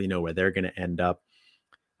exactly know where they're going to end up.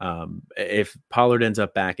 If Pollard ends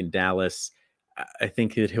up back in Dallas, I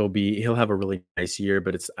think that he'll have a really nice year,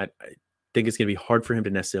 but I think it's going to be hard for him to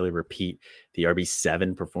necessarily repeat the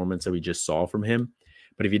RB7 performance that we just saw from him.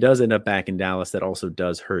 But if he does end up back in Dallas, that also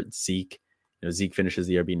does hurt Zeke. Zeke finishes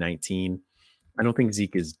the RB19. I don't think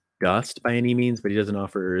Zeke is dust by any means, but he doesn't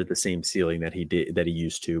offer the same ceiling that he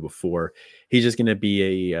used to before. He's just going to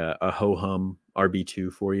be a ho-hum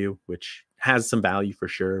RB2 for you, which has some value for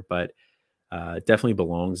sure, but definitely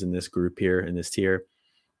belongs in this group here, in this tier.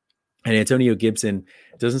 And Antonio Gibson,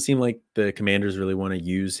 doesn't seem like the Commanders really want to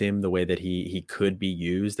use him the way that he could be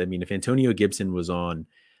used. I mean, if Antonio Gibson was on,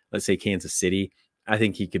 let's say, Kansas City, I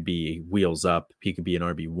think he could be wheels up. He could be an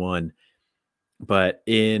RB1. But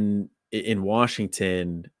in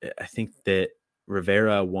Washington, I think that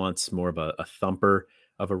Rivera wants more of a thumper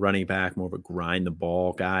of a running back, more of a grind the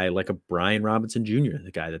ball guy, like a Brian Robinson Jr.,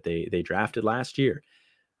 the guy that they drafted last year.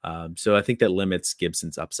 So I think that limits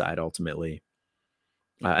Gibson's upside ultimately.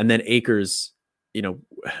 And then Akers,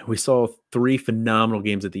 we saw 3 phenomenal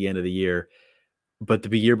games at the end of the year, but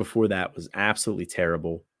the year before that was absolutely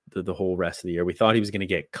terrible. The whole rest of the year, we thought he was going to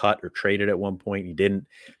get cut or traded at one point. He didn't.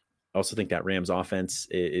 I also think that Rams offense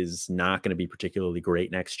is not going to be particularly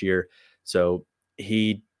great next year. So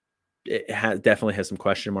he definitely has some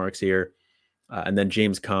question marks here. And then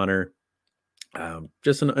James Conner,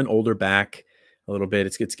 just an older back a little bit.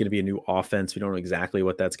 It's going to be a new offense. We don't know exactly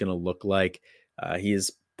what that's going to look like. He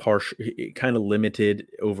is kind of limited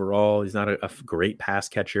overall. He's not a great pass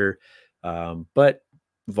catcher, but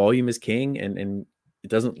volume is king, and it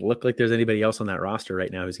doesn't look like there's anybody else on that roster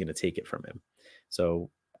right now who's going to take it from him. So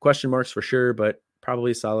question marks for sure, but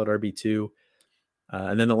probably a solid RB2.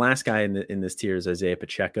 And then the last guy in this tier is Isaiah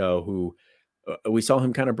Pacheco, who we saw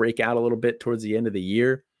him kind of break out a little bit towards the end of the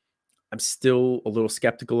year. I'm still a little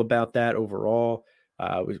skeptical about that overall.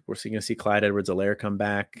 We're going to see Clyde Edwards-Helaire come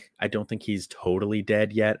back. I don't think he's totally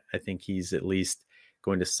dead yet. I think he's at least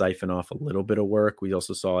going to siphon off a little bit of work. We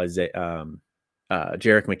also saw Jerick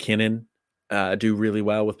McKinnon do really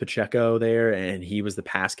well with Pacheco there, and he was the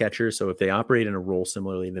pass catcher. So if they operate in a role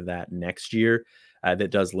similarly to that next year,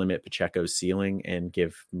 that does limit Pacheco's ceiling and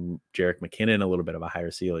give Jerick McKinnon a little bit of a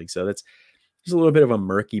higher ceiling. So that's just a little bit of a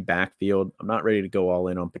murky backfield. I'm not ready to go all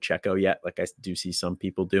in on Pacheco yet, like I do see some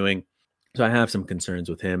people doing. So I have some concerns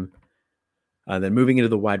with him. Then moving into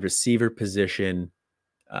the wide receiver position,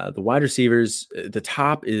 the wide receivers, the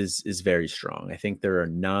top is very strong. I think there are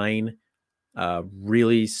 9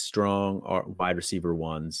 really strong wide receiver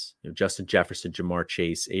ones. Justin Jefferson, Jamar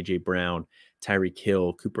Chase, AJ Brown, Tyreek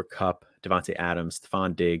Hill, Cooper Kupp, Devontae Adams,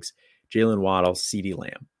 Stephon Diggs, Jalen Waddle, CeeDee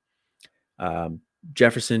Lamb.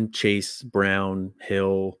 Jefferson, Chase, Brown,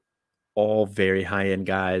 Hill, all very high-end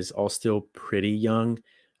guys, all still pretty young.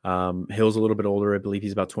 Hill's a little bit older. I believe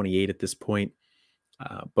he's about 28 at this point.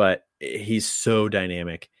 But he's so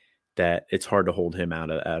dynamic that it's hard to hold him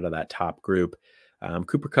out of that top group.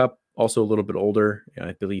 Cooper Kupp, also a little bit older.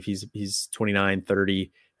 I believe he's 29,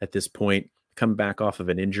 30 at this point, coming back off of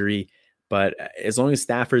an injury. But as long as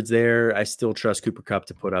Stafford's there, I still trust Cooper Kupp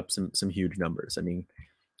to put up some huge numbers. I mean,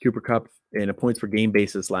 Cooper Kupp in a points per game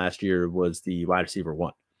basis last year was the wide receiver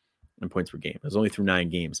 1 in points per game. It was only through 9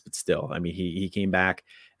 games, but still, I mean, he came back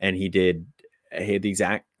and he had the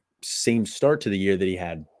exact same start to the year that he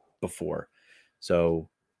had before. So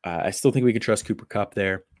I still think we could trust Cooper Kupp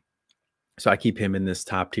there. So I keep him in this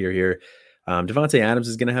top tier here. Devontae Adams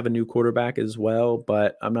is going to have a new quarterback as well,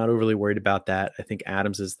 but I'm not overly worried about that. I think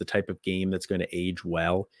Adams is the type of game that's going to age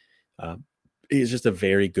well. He's just a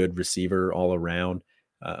very good receiver all around.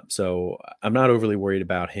 So I'm not overly worried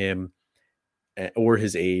about him or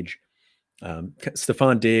his age.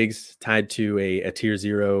 Stephon Diggs tied to a tier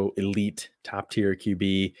 0 elite top tier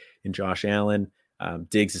QB in Josh Allen.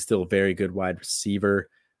 Diggs is still a very good wide receiver.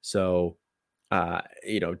 So,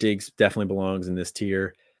 Diggs definitely belongs in this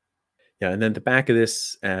tier. Yeah. And then at the back of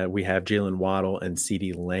this, we have Jalen Waddle and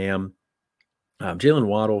CeeDee Lamb. Jalen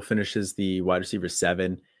Waddle finishes the wide receiver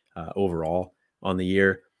 7 overall on the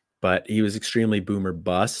year, but he was extremely boomer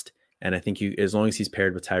bust. And I think as long as he's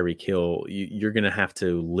paired with Tyreek Hill, you're going to have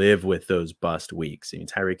to live with those bust weeks. I mean,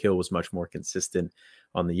 Tyreek Hill was much more consistent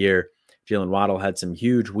on the year. Jalen Waddle had some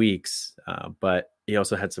huge weeks, but he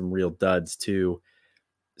also had some real duds too.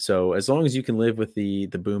 So as long as you can live with the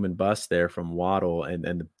boom and bust there from Waddle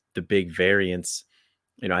and the big variance,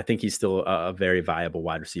 I think he's still a very viable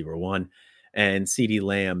wide receiver 1. And CeeDee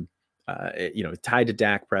Lamb, tied to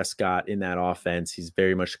Dak Prescott in that offense, he's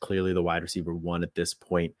very much clearly the wide receiver 1 at this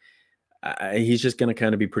point. He's just going to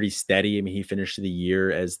kind of be pretty steady. I mean, he finished the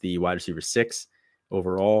year as the wide receiver 6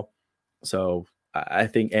 overall. So I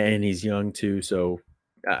think, and he's young too. So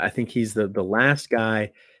I think he's the last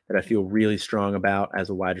guy that I feel really strong about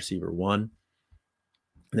as a wide receiver 1. And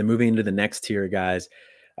then moving into the next tier, guys,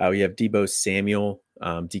 we have Deebo Samuel,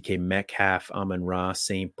 DK Metcalf, Amon-Ra,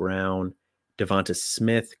 St. Brown, Devonta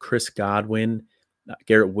Smith, Chris Godwin,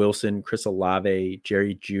 Garrett Wilson, Chris Olave,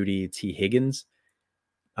 Jerry Jeudy, T. Higgins.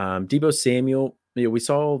 Deebo Samuel, we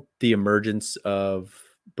saw the emergence of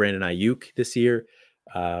Brandon Ayuk this year.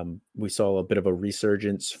 We saw a bit of a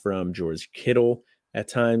resurgence from George Kittle at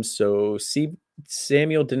times. So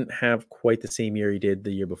Samuel didn't have quite the same year he did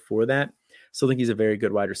the year before that. Still think he's a very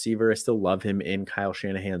good wide receiver. I still love him in Kyle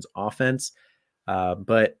Shanahan's offense.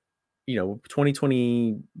 But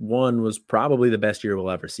 2021 was probably the best year we'll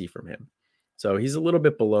ever see from him. So he's a little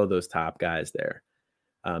bit below those top guys there.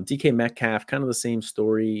 DK Metcalf, kind of the same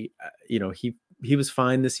story. He was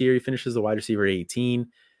fine this year. He finishes the wide receiver 18.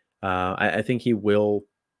 I think he will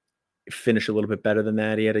finish a little bit better than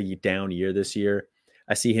that. He had a down year this year.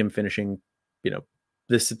 I see him finishing,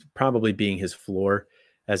 this is probably being his floor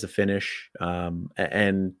as a finish.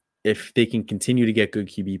 And if they can continue to get good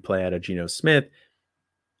QB play out of Geno Smith,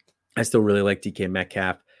 I still really like DK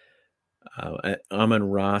Metcalf.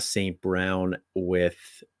 Amon-Ra St. Brown with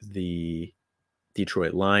the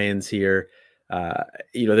Detroit Lions here. They're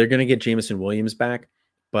going to get Jameson Williams back,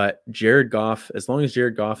 but Jared Goff, as long as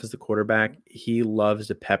Jared Goff is the quarterback, he loves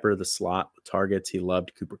to pepper the slot with targets. He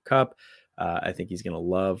loved Cooper Kupp. I think he's going to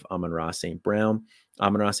love Amon-Ra St. Brown.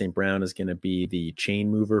 Amon-Ra St. Brown is going to be the chain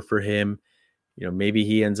mover for him. Maybe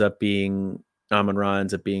he ends up being Amon-Ra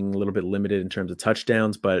ends up being a little bit limited in terms of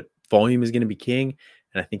touchdowns, but volume is going to be king,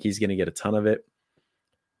 and I think he's going to get a ton of it.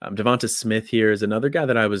 Devonta Smith here is another guy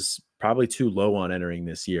that I was probably too low on entering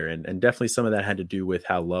this year, and definitely some of that had to do with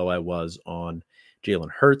how low I was on Jalen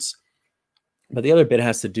Hurts. But the other bit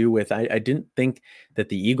has to do with I didn't think that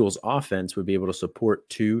the Eagles' offense would be able to support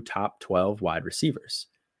two top 12 wide receivers.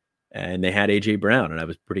 And they had A.J. Brown, and I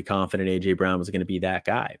was pretty confident A.J. Brown was going to be that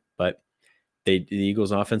guy. But the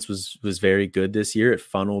Eagles' offense was very good this year. It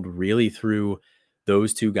funneled really through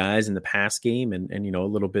those two guys in the pass game and a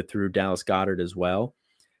little bit through Dallas Goedert as well.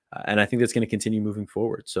 And I think that's going to continue moving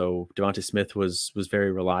forward. So Devonta Smith was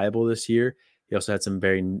very reliable this year. He also had some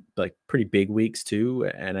very pretty big weeks too,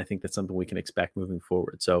 and I think that's something we can expect moving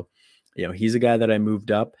forward. So, he's a guy that I moved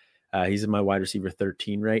up. He's in my wide receiver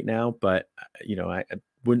 13 right now, but I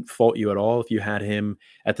wouldn't fault you at all if you had him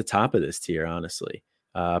at the top of this tier, honestly.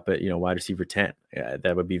 But wide receiver 10,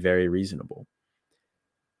 that would be very reasonable.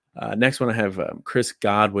 Next one, I have Chris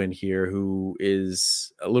Godwin here, who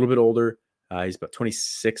is a little bit older. He's about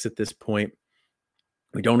 26 at this point.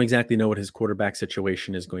 We don't exactly know what his quarterback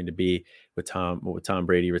situation is going to be with Tom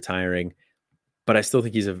Brady retiring, but I still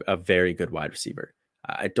think he's a very good wide receiver.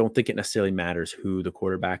 I don't think it necessarily matters who the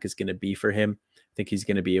quarterback is going to be for him. I think he's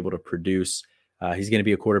going to be able to produce. He's going to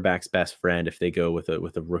be a quarterback's best friend if they go with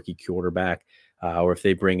a rookie quarterback, or if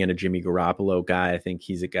they bring in a Jimmy Garoppolo guy. I think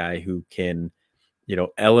he's a guy who can,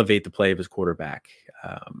 elevate the play of his quarterback.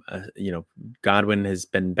 Godwin has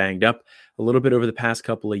been banged up a little bit over the past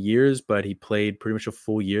couple of years, but he played pretty much a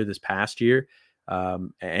full year this past year.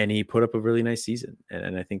 And he put up a really nice season.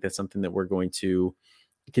 And I think that's something that we're going to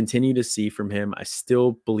continue to see from him. I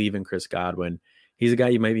still believe in Chris Godwin. He's a guy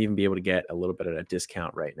you might even be able to get a little bit at a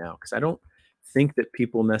discount right now, because I don't think that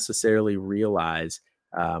people necessarily realize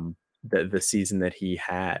the season that he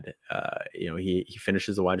had. He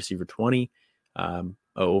finishes the wide receiver 20.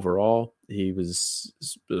 Overall, he was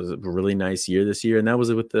a really nice year this year, and that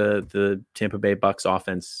was with the Tampa Bay Bucks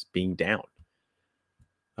offense being down.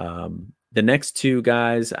 The next two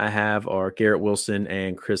guys I have are Garrett Wilson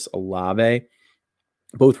and Chris Olave,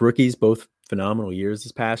 both rookies, both phenomenal years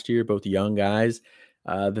this past year, both young guys.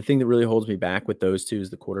 The thing that really holds me back with those two is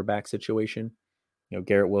the quarterback situation.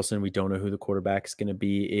 Garrett Wilson, we don't know who the quarterback is going to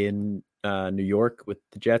be in New York with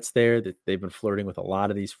the Jets there. That they've been flirting with a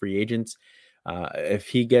lot of these free agents. If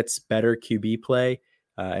he gets better QB play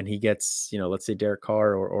and he gets, let's say Derek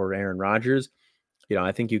Carr or Aaron Rodgers,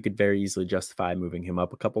 I think you could very easily justify moving him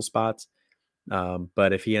up a couple spots.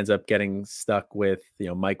 But if he ends up getting stuck with,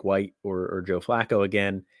 Mike White or Joe Flacco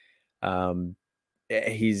again,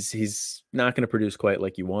 he's not going to produce quite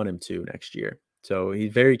like you want him to next year. So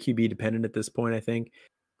he's very QB dependent at this point, I think.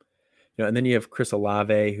 And then you have Chris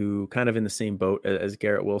Olave, who kind of in the same boat as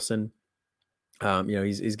Garrett Wilson.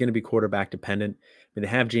 He's going to be quarterback dependent. I mean, they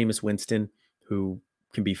have Jameis Winston, who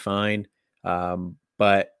can be fine,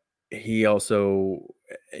 but he also,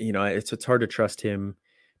 it's hard to trust him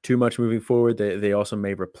too much moving forward. They also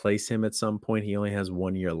may replace him at some point. He only has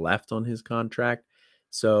 1 year left on his contract,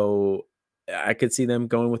 so I could see them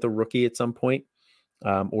going with a rookie at some point,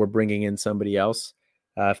 or bringing in somebody else.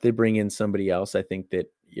 If they bring in somebody else, I think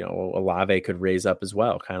that Olave could raise up as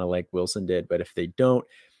well, kind of like Wilson did. But if they don't,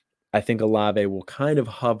 I think Olave will kind of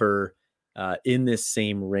hover in this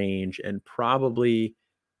same range and probably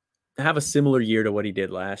have a similar year to what he did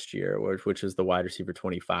last year, which was the wide receiver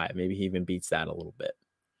 25. Maybe he even beats that a little bit.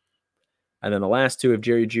 And then the last two of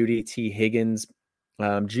Jerry Jeudy, T. Higgins.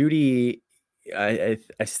 Jeudy, I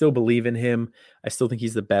still believe in him. I still think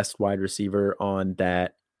he's the best wide receiver on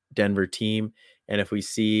that Denver team. And if we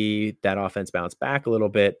see that offense bounce back a little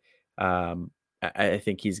bit, I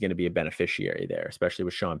think he's going to be a beneficiary there, especially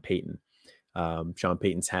with Sean Payton. Sean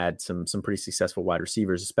Payton's had some pretty successful wide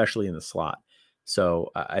receivers, especially in the slot. So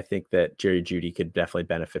I think that Jerry Jeudy could definitely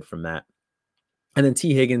benefit from that. And then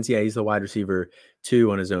T. Higgins, he's the wide receiver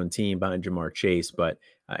 2 on his own team behind Jamar Chase. But,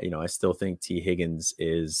 I still think T. Higgins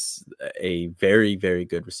is a very, very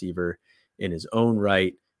good receiver in his own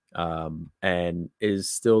right, and is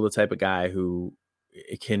still the type of guy who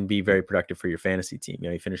it can be very productive for your fantasy team.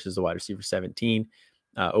 He finishes the wide receiver 17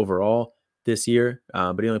 overall this year,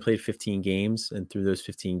 but he only played 15 games. And through those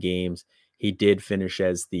 15 games, he did finish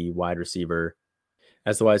as the wide receiver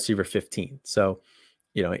 15. So,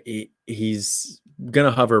 he's going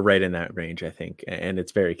to hover right in that range, I think. And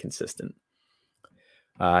it's very consistent.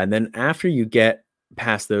 And then after you get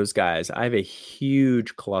past those guys, I have a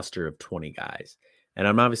huge cluster of 20 guys. And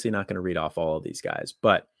I'm obviously not going to read off all of these guys,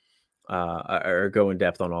 but or go in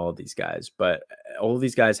depth on all of these guys. But all of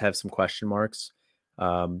these guys have some question marks.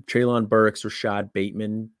 Treylon Burks, Rashad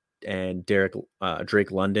Bateman, and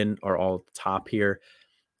Drake London are all at the top here.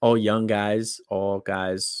 All young guys, all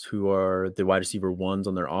guys who are the wide receiver ones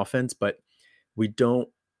on their offense, but we don't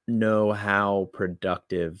know how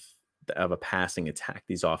productive of a passing attack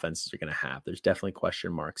these offenses are going to have. There's definitely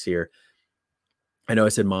question marks here. I know I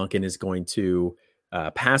said Monken is going to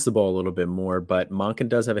pass the ball a little bit more, but Monken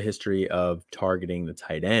does have a history of targeting the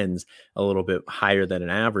tight ends a little bit higher than an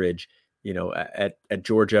average. You know, at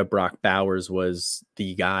Georgia, Brock Bowers was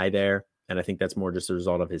the guy there, and I think that's more just a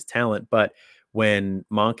result of his talent. But when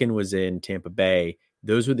Monken was in Tampa Bay,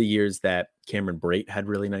 those were the years that Cameron Brate had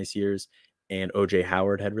really nice years, and OJ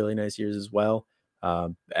Howard had really nice years as well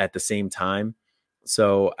at the same time.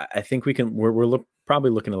 So I think we're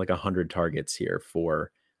probably looking at like 100 targets here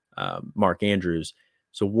for Mark Andrews.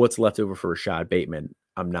 So what's left over for Rashad Bateman?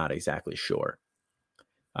 I'm not exactly sure.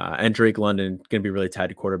 And Drake London going to be really tied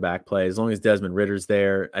to quarterback play. As long as Desmond Ritter's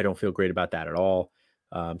there, I don't feel great about that at all.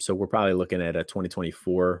 So we're probably looking at a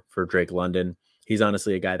 2024 for Drake London. He's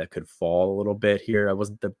honestly a guy that could fall a little bit here. I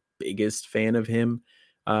wasn't the biggest fan of him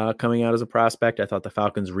coming out as a prospect. I thought the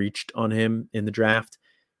Falcons reached on him in the draft.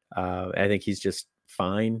 I think he's just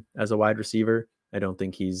fine as a wide receiver. I don't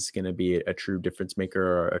think he's going to be a true difference maker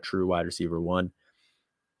or a true wide receiver one.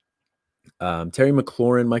 Terry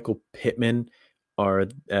McLaurin, Michael Pittman are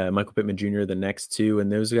Michael Pittman Jr., the next two,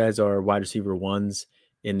 and those guys are wide receiver ones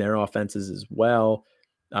in their offenses as well.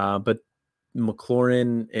 But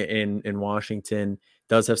McLaurin in Washington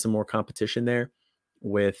does have some more competition there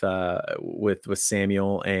with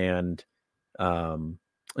Samuel and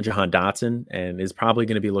Jahan Dotson, and is probably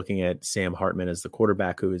going to be looking at Sam Hartman as the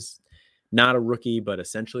quarterback, who is not a rookie, but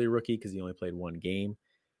essentially a rookie because he only played one game.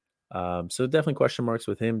 So definitely question marks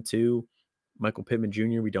with him too. Michael Pittman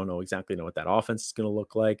Jr., we don't exactly know what that offense is going to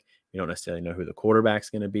look like. We don't necessarily know who the quarterback's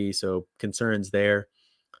going to be. So concerns there.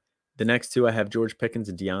 The next two, I have George Pickens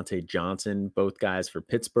and Deontay Johnson, both guys for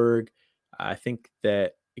Pittsburgh. I think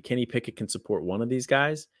that Kenny Pickett can support one of these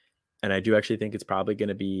guys. And I do actually think it's probably going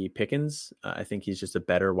to be Pickens. I think he's just a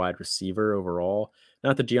better wide receiver overall.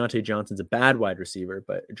 Not that Deontay Johnson's a bad wide receiver,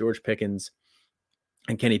 but George Pickens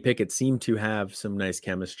and Kenny Pickett seem to have some nice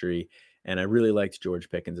chemistry. And I really liked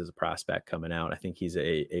George Pickens as a prospect coming out. I think he's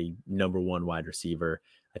a number one wide receiver.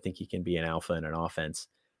 I think he can be an alpha in an offense.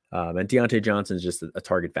 And Deontay Johnson is just a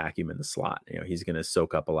target vacuum in the slot. You know, he's going to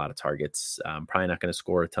soak up a lot of targets. Probably not going to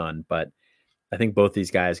score a ton, but I think both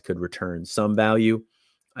these guys could return some value.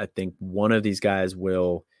 I think one of these guys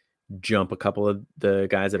will jump a couple of the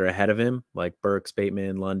guys that are ahead of him, like Burks,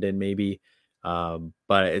 Bateman, London, maybe.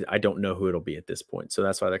 But I don't know who it'll be at this point. So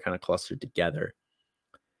that's why they're kind of clustered together.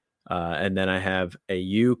 And then I have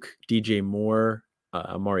Ayuk, DJ Moore,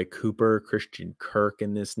 Amari Cooper, Christian Kirk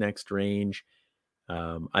in this next range.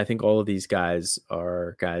 I think all of these guys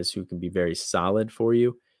are guys who can be very solid for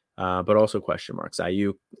you, but also question marks.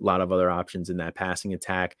 Ayuk, a lot of other options in that passing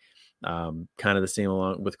attack. Kind of the same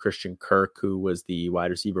along with Christian Kirk, who was the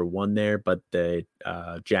wide receiver one there, but the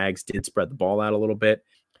Jags did spread the ball out a little bit.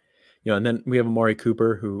 You know, and then we have Amari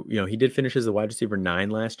Cooper, who, you know, he did finish as the wide receiver 9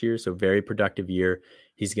 last year, so very productive year.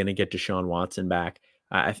 He's going to get Deshaun Watson back.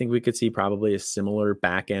 I think we could see probably a similar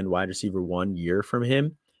back end wide receiver 1 year from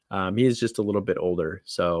him. He is just a little bit older,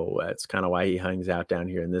 so that's kind of why he hangs out down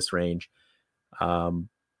here in this range.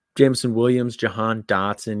 Jameson Williams, Jahan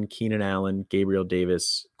Dotson, Keenan Allen, Gabriel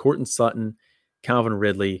Davis, Courtland Sutton, Calvin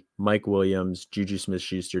Ridley, Mike Williams, Juju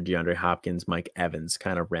Smith-Schuster, DeAndre Hopkins, Mike Evans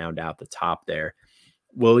kind of round out the top there.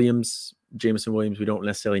 Jameson Williams, we don't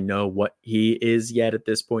necessarily know what he is yet at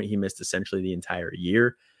this point. He missed essentially the entire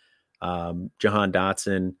year. Jahan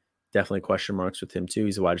Dotson, definitely question marks with him too.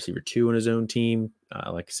 He's a wide receiver 2 on his own team.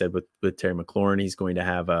 Like I said, with Terry McLaurin, he's going to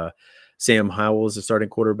have Sam Howell as a starting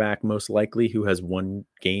quarterback, most likely, who has 1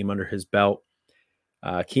 game under his belt.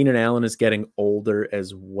 Keenan Allen is getting older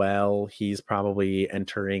as well. He's probably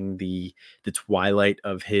entering the twilight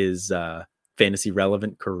of his fantasy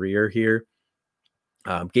relevant career here.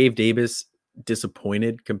 Gabe Davis,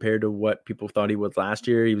 disappointed compared to what people thought he was last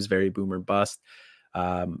year. He was very boomer bust.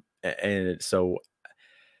 And so,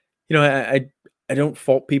 you know, I don't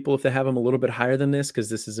fault people if they have him a little bit higher than this, because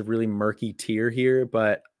this is a really murky tier here,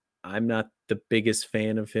 but I'm not the biggest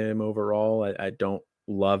fan of him overall. I don't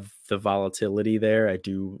love the volatility there. I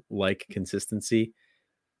do like consistency.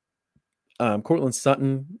 Courtland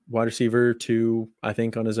Sutton, wide receiver 2, I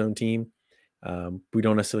think, on his own team. We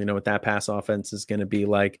don't necessarily know what that pass offense is going to be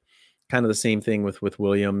like. Kind of the same thing with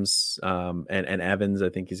Williams and Evans. I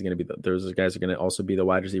think he's going to be those guys are going to also be the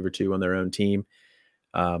wide receiver 2 on their own team.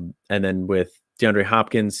 And then with DeAndre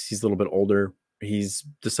Hopkins, he's a little bit older. He's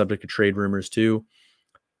the subject of trade rumors too.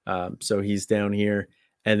 So he's down here.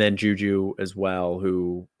 And then Juju as well,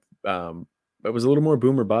 who it was a little more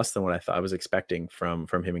boom or bust than what I was expecting from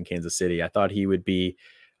him in Kansas City. I thought he would be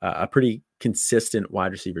a pretty consistent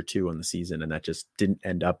wide receiver 2 on the season, and that just didn't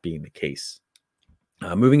end up being the case.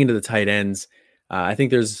 Moving into the tight ends, I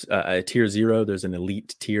think there's a tier 0. There's an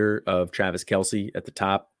elite tier of Travis Kelce at the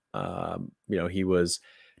top. He was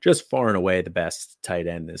just far and away the best tight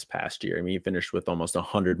end this past year. I mean, he finished with almost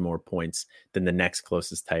 100 more points than the next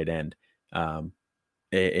closest tight end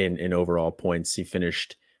in overall points. He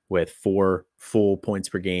finished with 4 full points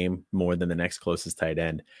per game, more than the next closest tight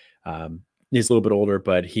end. He's a little bit older,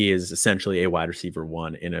 but he is essentially a wide receiver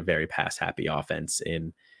 1 in a very pass happy offense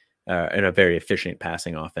in a very efficient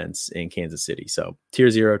passing offense in Kansas City. So tier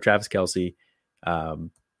 0, Travis Kelce.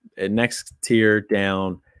 Next tier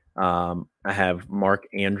down, I have Mark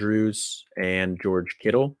Andrews and George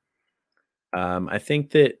Kittle. I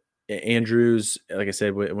think that Andrews, like I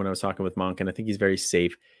said, when I was talking with Monken, I think he's very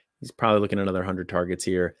safe. He's probably looking at another 100 targets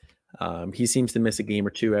here. He seems to miss a game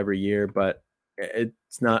or 2 every year, but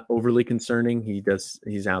it's not overly concerning.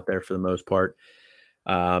 He's out there for the most part.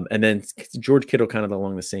 And then George Kittle kind of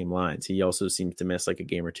along the same lines. He also seems to miss like a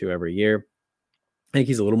game or 2 every year. I think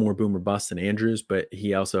he's a little more boom or bust than Andrews, but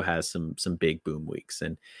he also has some big boom weeks.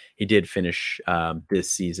 And he did finish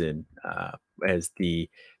this season as the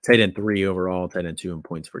tight end 3 overall, tight end 2 in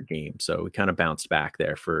points per game. So we kind of bounced back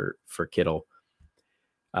there for Kittle.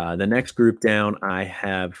 The next group down, I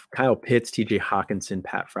have Kyle Pitts, TJ Hawkinson,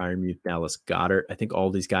 Pat Freiermuth, Dallas Goedert. I think all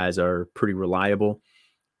these guys are pretty reliable.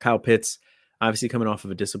 Kyle Pitts, obviously coming off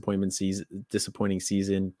of a disappointing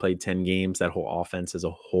season, played 10 games. That whole offense as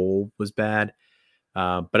a whole was bad.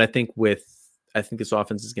 But I think this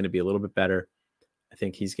offense is going to be a little bit better. I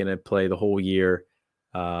think he's going to play the whole year.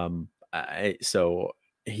 So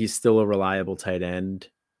he's still a reliable tight end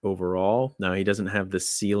overall. Now, he doesn't have the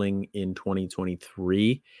ceiling in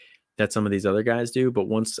 2023 that some of these other guys do, but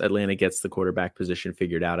once Atlanta gets the quarterback position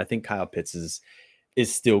figured out, I think Kyle Pitts is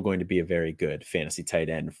still going to be a very good fantasy tight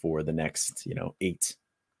end for the next 8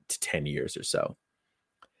 to 10 years or so.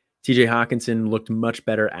 TJ Hawkinson looked much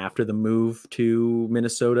better after the move to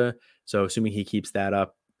Minnesota, so assuming he keeps that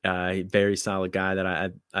up, very solid guy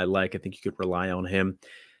that I like. I think you could rely on him.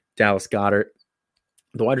 Dallas Goedert,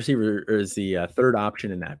 the wide receiver, is the third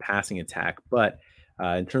option in that passing attack, but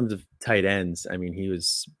in terms of tight ends, I mean, he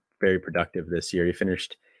was very productive this year. He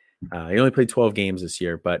finished, he only played 12 games this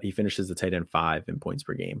year, but he finishes the tight end 5 in points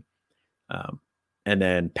per game. And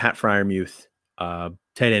then Pat Freiermuth, tight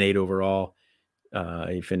end 8 overall.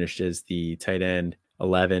 He finished as the tight end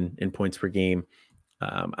 11 in points per game.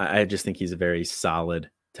 I just think he's a very solid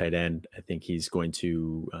tight end. I think he's going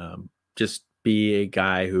to just be a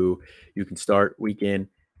guy who you can start week in,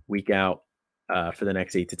 week out for the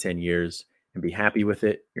next 8 to 10 years and be happy with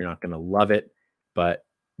it. You're not going to love it, but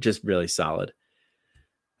just really solid.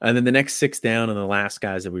 And then the next 6 down and the last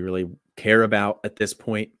guys that we really care about at this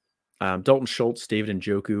point, Dalton Schultz, David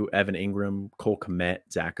Njoku, Evan Ingram, Cole Kmet,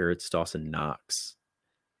 Zach Ertz, Dawson Knox.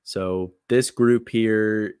 So this group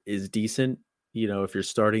here is decent. If you're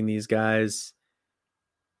starting these guys,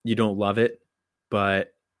 you don't love it,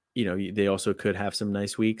 but they also could have some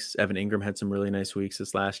nice weeks. Evan Ingram had some really nice weeks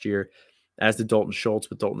this last year, as did Dalton Schultz,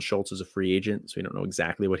 but Dalton Schultz is a free agent, so we don't know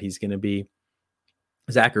exactly what he's going to be.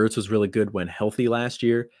 Zach Ertz was really good when healthy last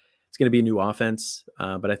year. It's going to be a new offense,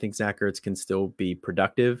 but I think Zach Ertz can still be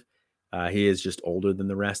productive. He is just older than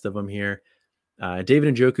the rest of them here.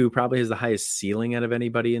 David Njoku probably has the highest ceiling out of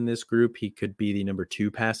anybody in this group. He could be the number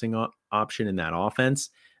 2 passing option in that offense,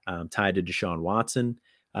 tied to Deshaun Watson.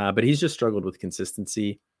 But he's just struggled with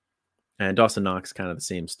consistency. And Dawson Knox, kind of the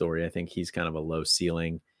same story. I think he's kind of a low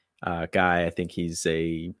ceiling guy. I think he's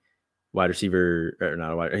a wide receiver, or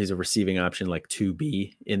not a wide, he's a receiving option like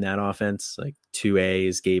 2B in that offense. Like 2A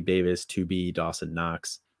is Gabe Davis, 2B Dawson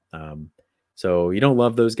Knox. So you don't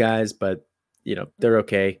love those guys, but they're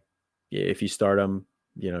okay. If you start them,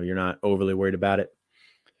 you're not overly worried about it.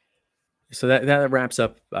 So that wraps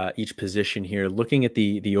up each position here. Looking at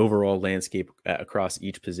the overall landscape across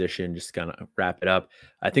each position, just kind of wrap it up.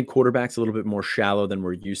 I think quarterback's a little bit more shallow than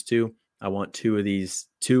we're used to. I want two of these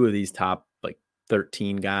top like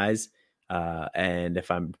 13 guys. And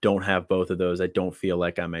if I don't have both of those, I don't feel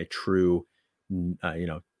like I'm a true,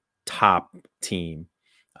 top team.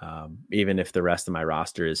 Even if the rest of my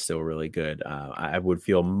roster is still really good, I would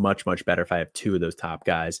feel much, much better if I have 2 of those top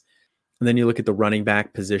guys. And then you look at the running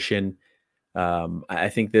back position. I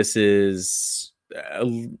think this is, I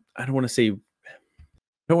don't want to say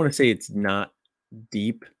it's not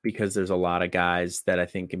deep, because there's a lot of guys that I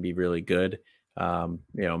think can be really good. I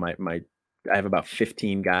have about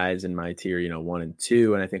 15 guys in my tier, 1 and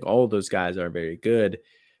 2, and I think all of those guys are very good.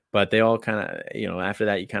 but they all kind of, after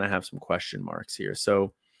that, you kind of have some question marks here.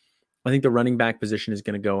 So I think the running back position is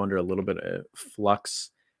going to go under a little bit of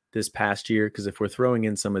flux this past year, because if we're throwing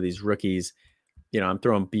in some of these rookies, I'm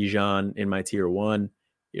throwing Bijan in my tier 1.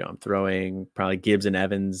 I'm throwing probably Gibbs and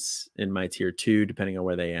Evans in my tier 2, depending on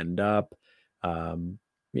where they end up. And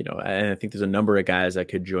I think there's a number of guys that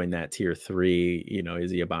could join that tier 3.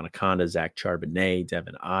 Izzy Abanikanda, Zach Charbonnet,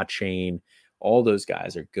 Devin Achane. All those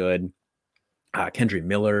guys are good. Kendre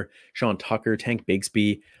Miller, Sean Tucker, Tank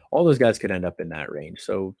Bigsby, all those guys could end up in that range.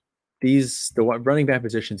 So the running back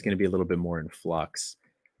position is going to be a little bit more in flux.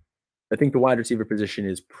 I think the wide receiver position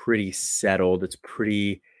is pretty settled. It's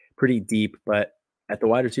pretty deep, but at the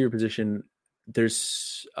wide receiver position,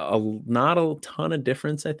 there's not a ton of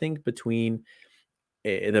difference, I think, between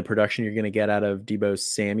the production you're going to get out of Deebo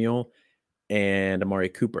Samuel and Amari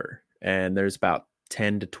Cooper. And there's about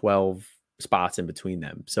 10 to 12 spots in between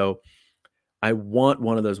them. So I want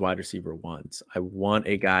one of those wide receiver ones. I want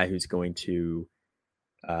a guy who's going to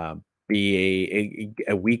be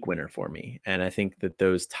a week winner for me. And I think that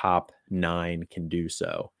those top 9 can do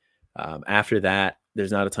so. After that,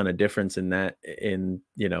 there's not a ton of difference in that,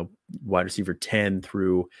 wide receiver 10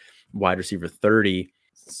 through wide receiver 30.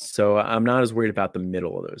 So I'm not as worried about the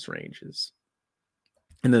middle of those ranges.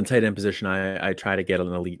 And then tight end position, I try to get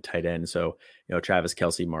an elite tight end. So, Travis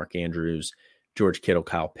Kelce, Mark Andrews, George Kittle,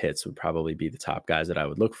 Kyle Pitts would probably be the top guys that I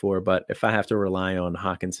would look for. But if I have to rely on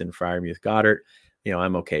Hockenson, Freiermuth, Goddard,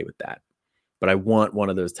 I'm okay with that. But I want one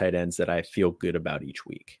of those tight ends that I feel good about each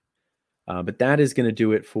week. But that is going to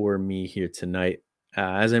do it for me here tonight.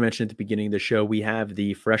 As I mentioned at the beginning of the show, we have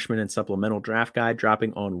the freshman and supplemental draft guide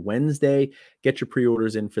dropping on Wednesday. Get your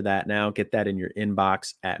pre-orders in for that now. Get that in your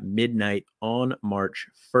inbox at midnight on March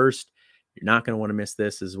 1st. You're not going to want to miss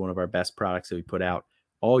this. This is one of our best products that we put out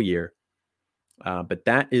all year. But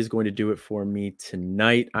that is going to do it for me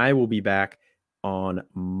tonight. I will be back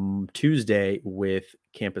on Tuesday with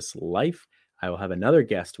Campus Life. I will have another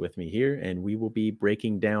guest with me here, and we will be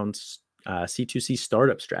breaking down C2C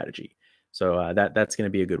startup strategy. So that's going to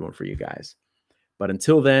be a good one for you guys. But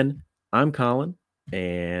until then, I'm Colin,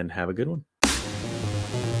 and have a good one.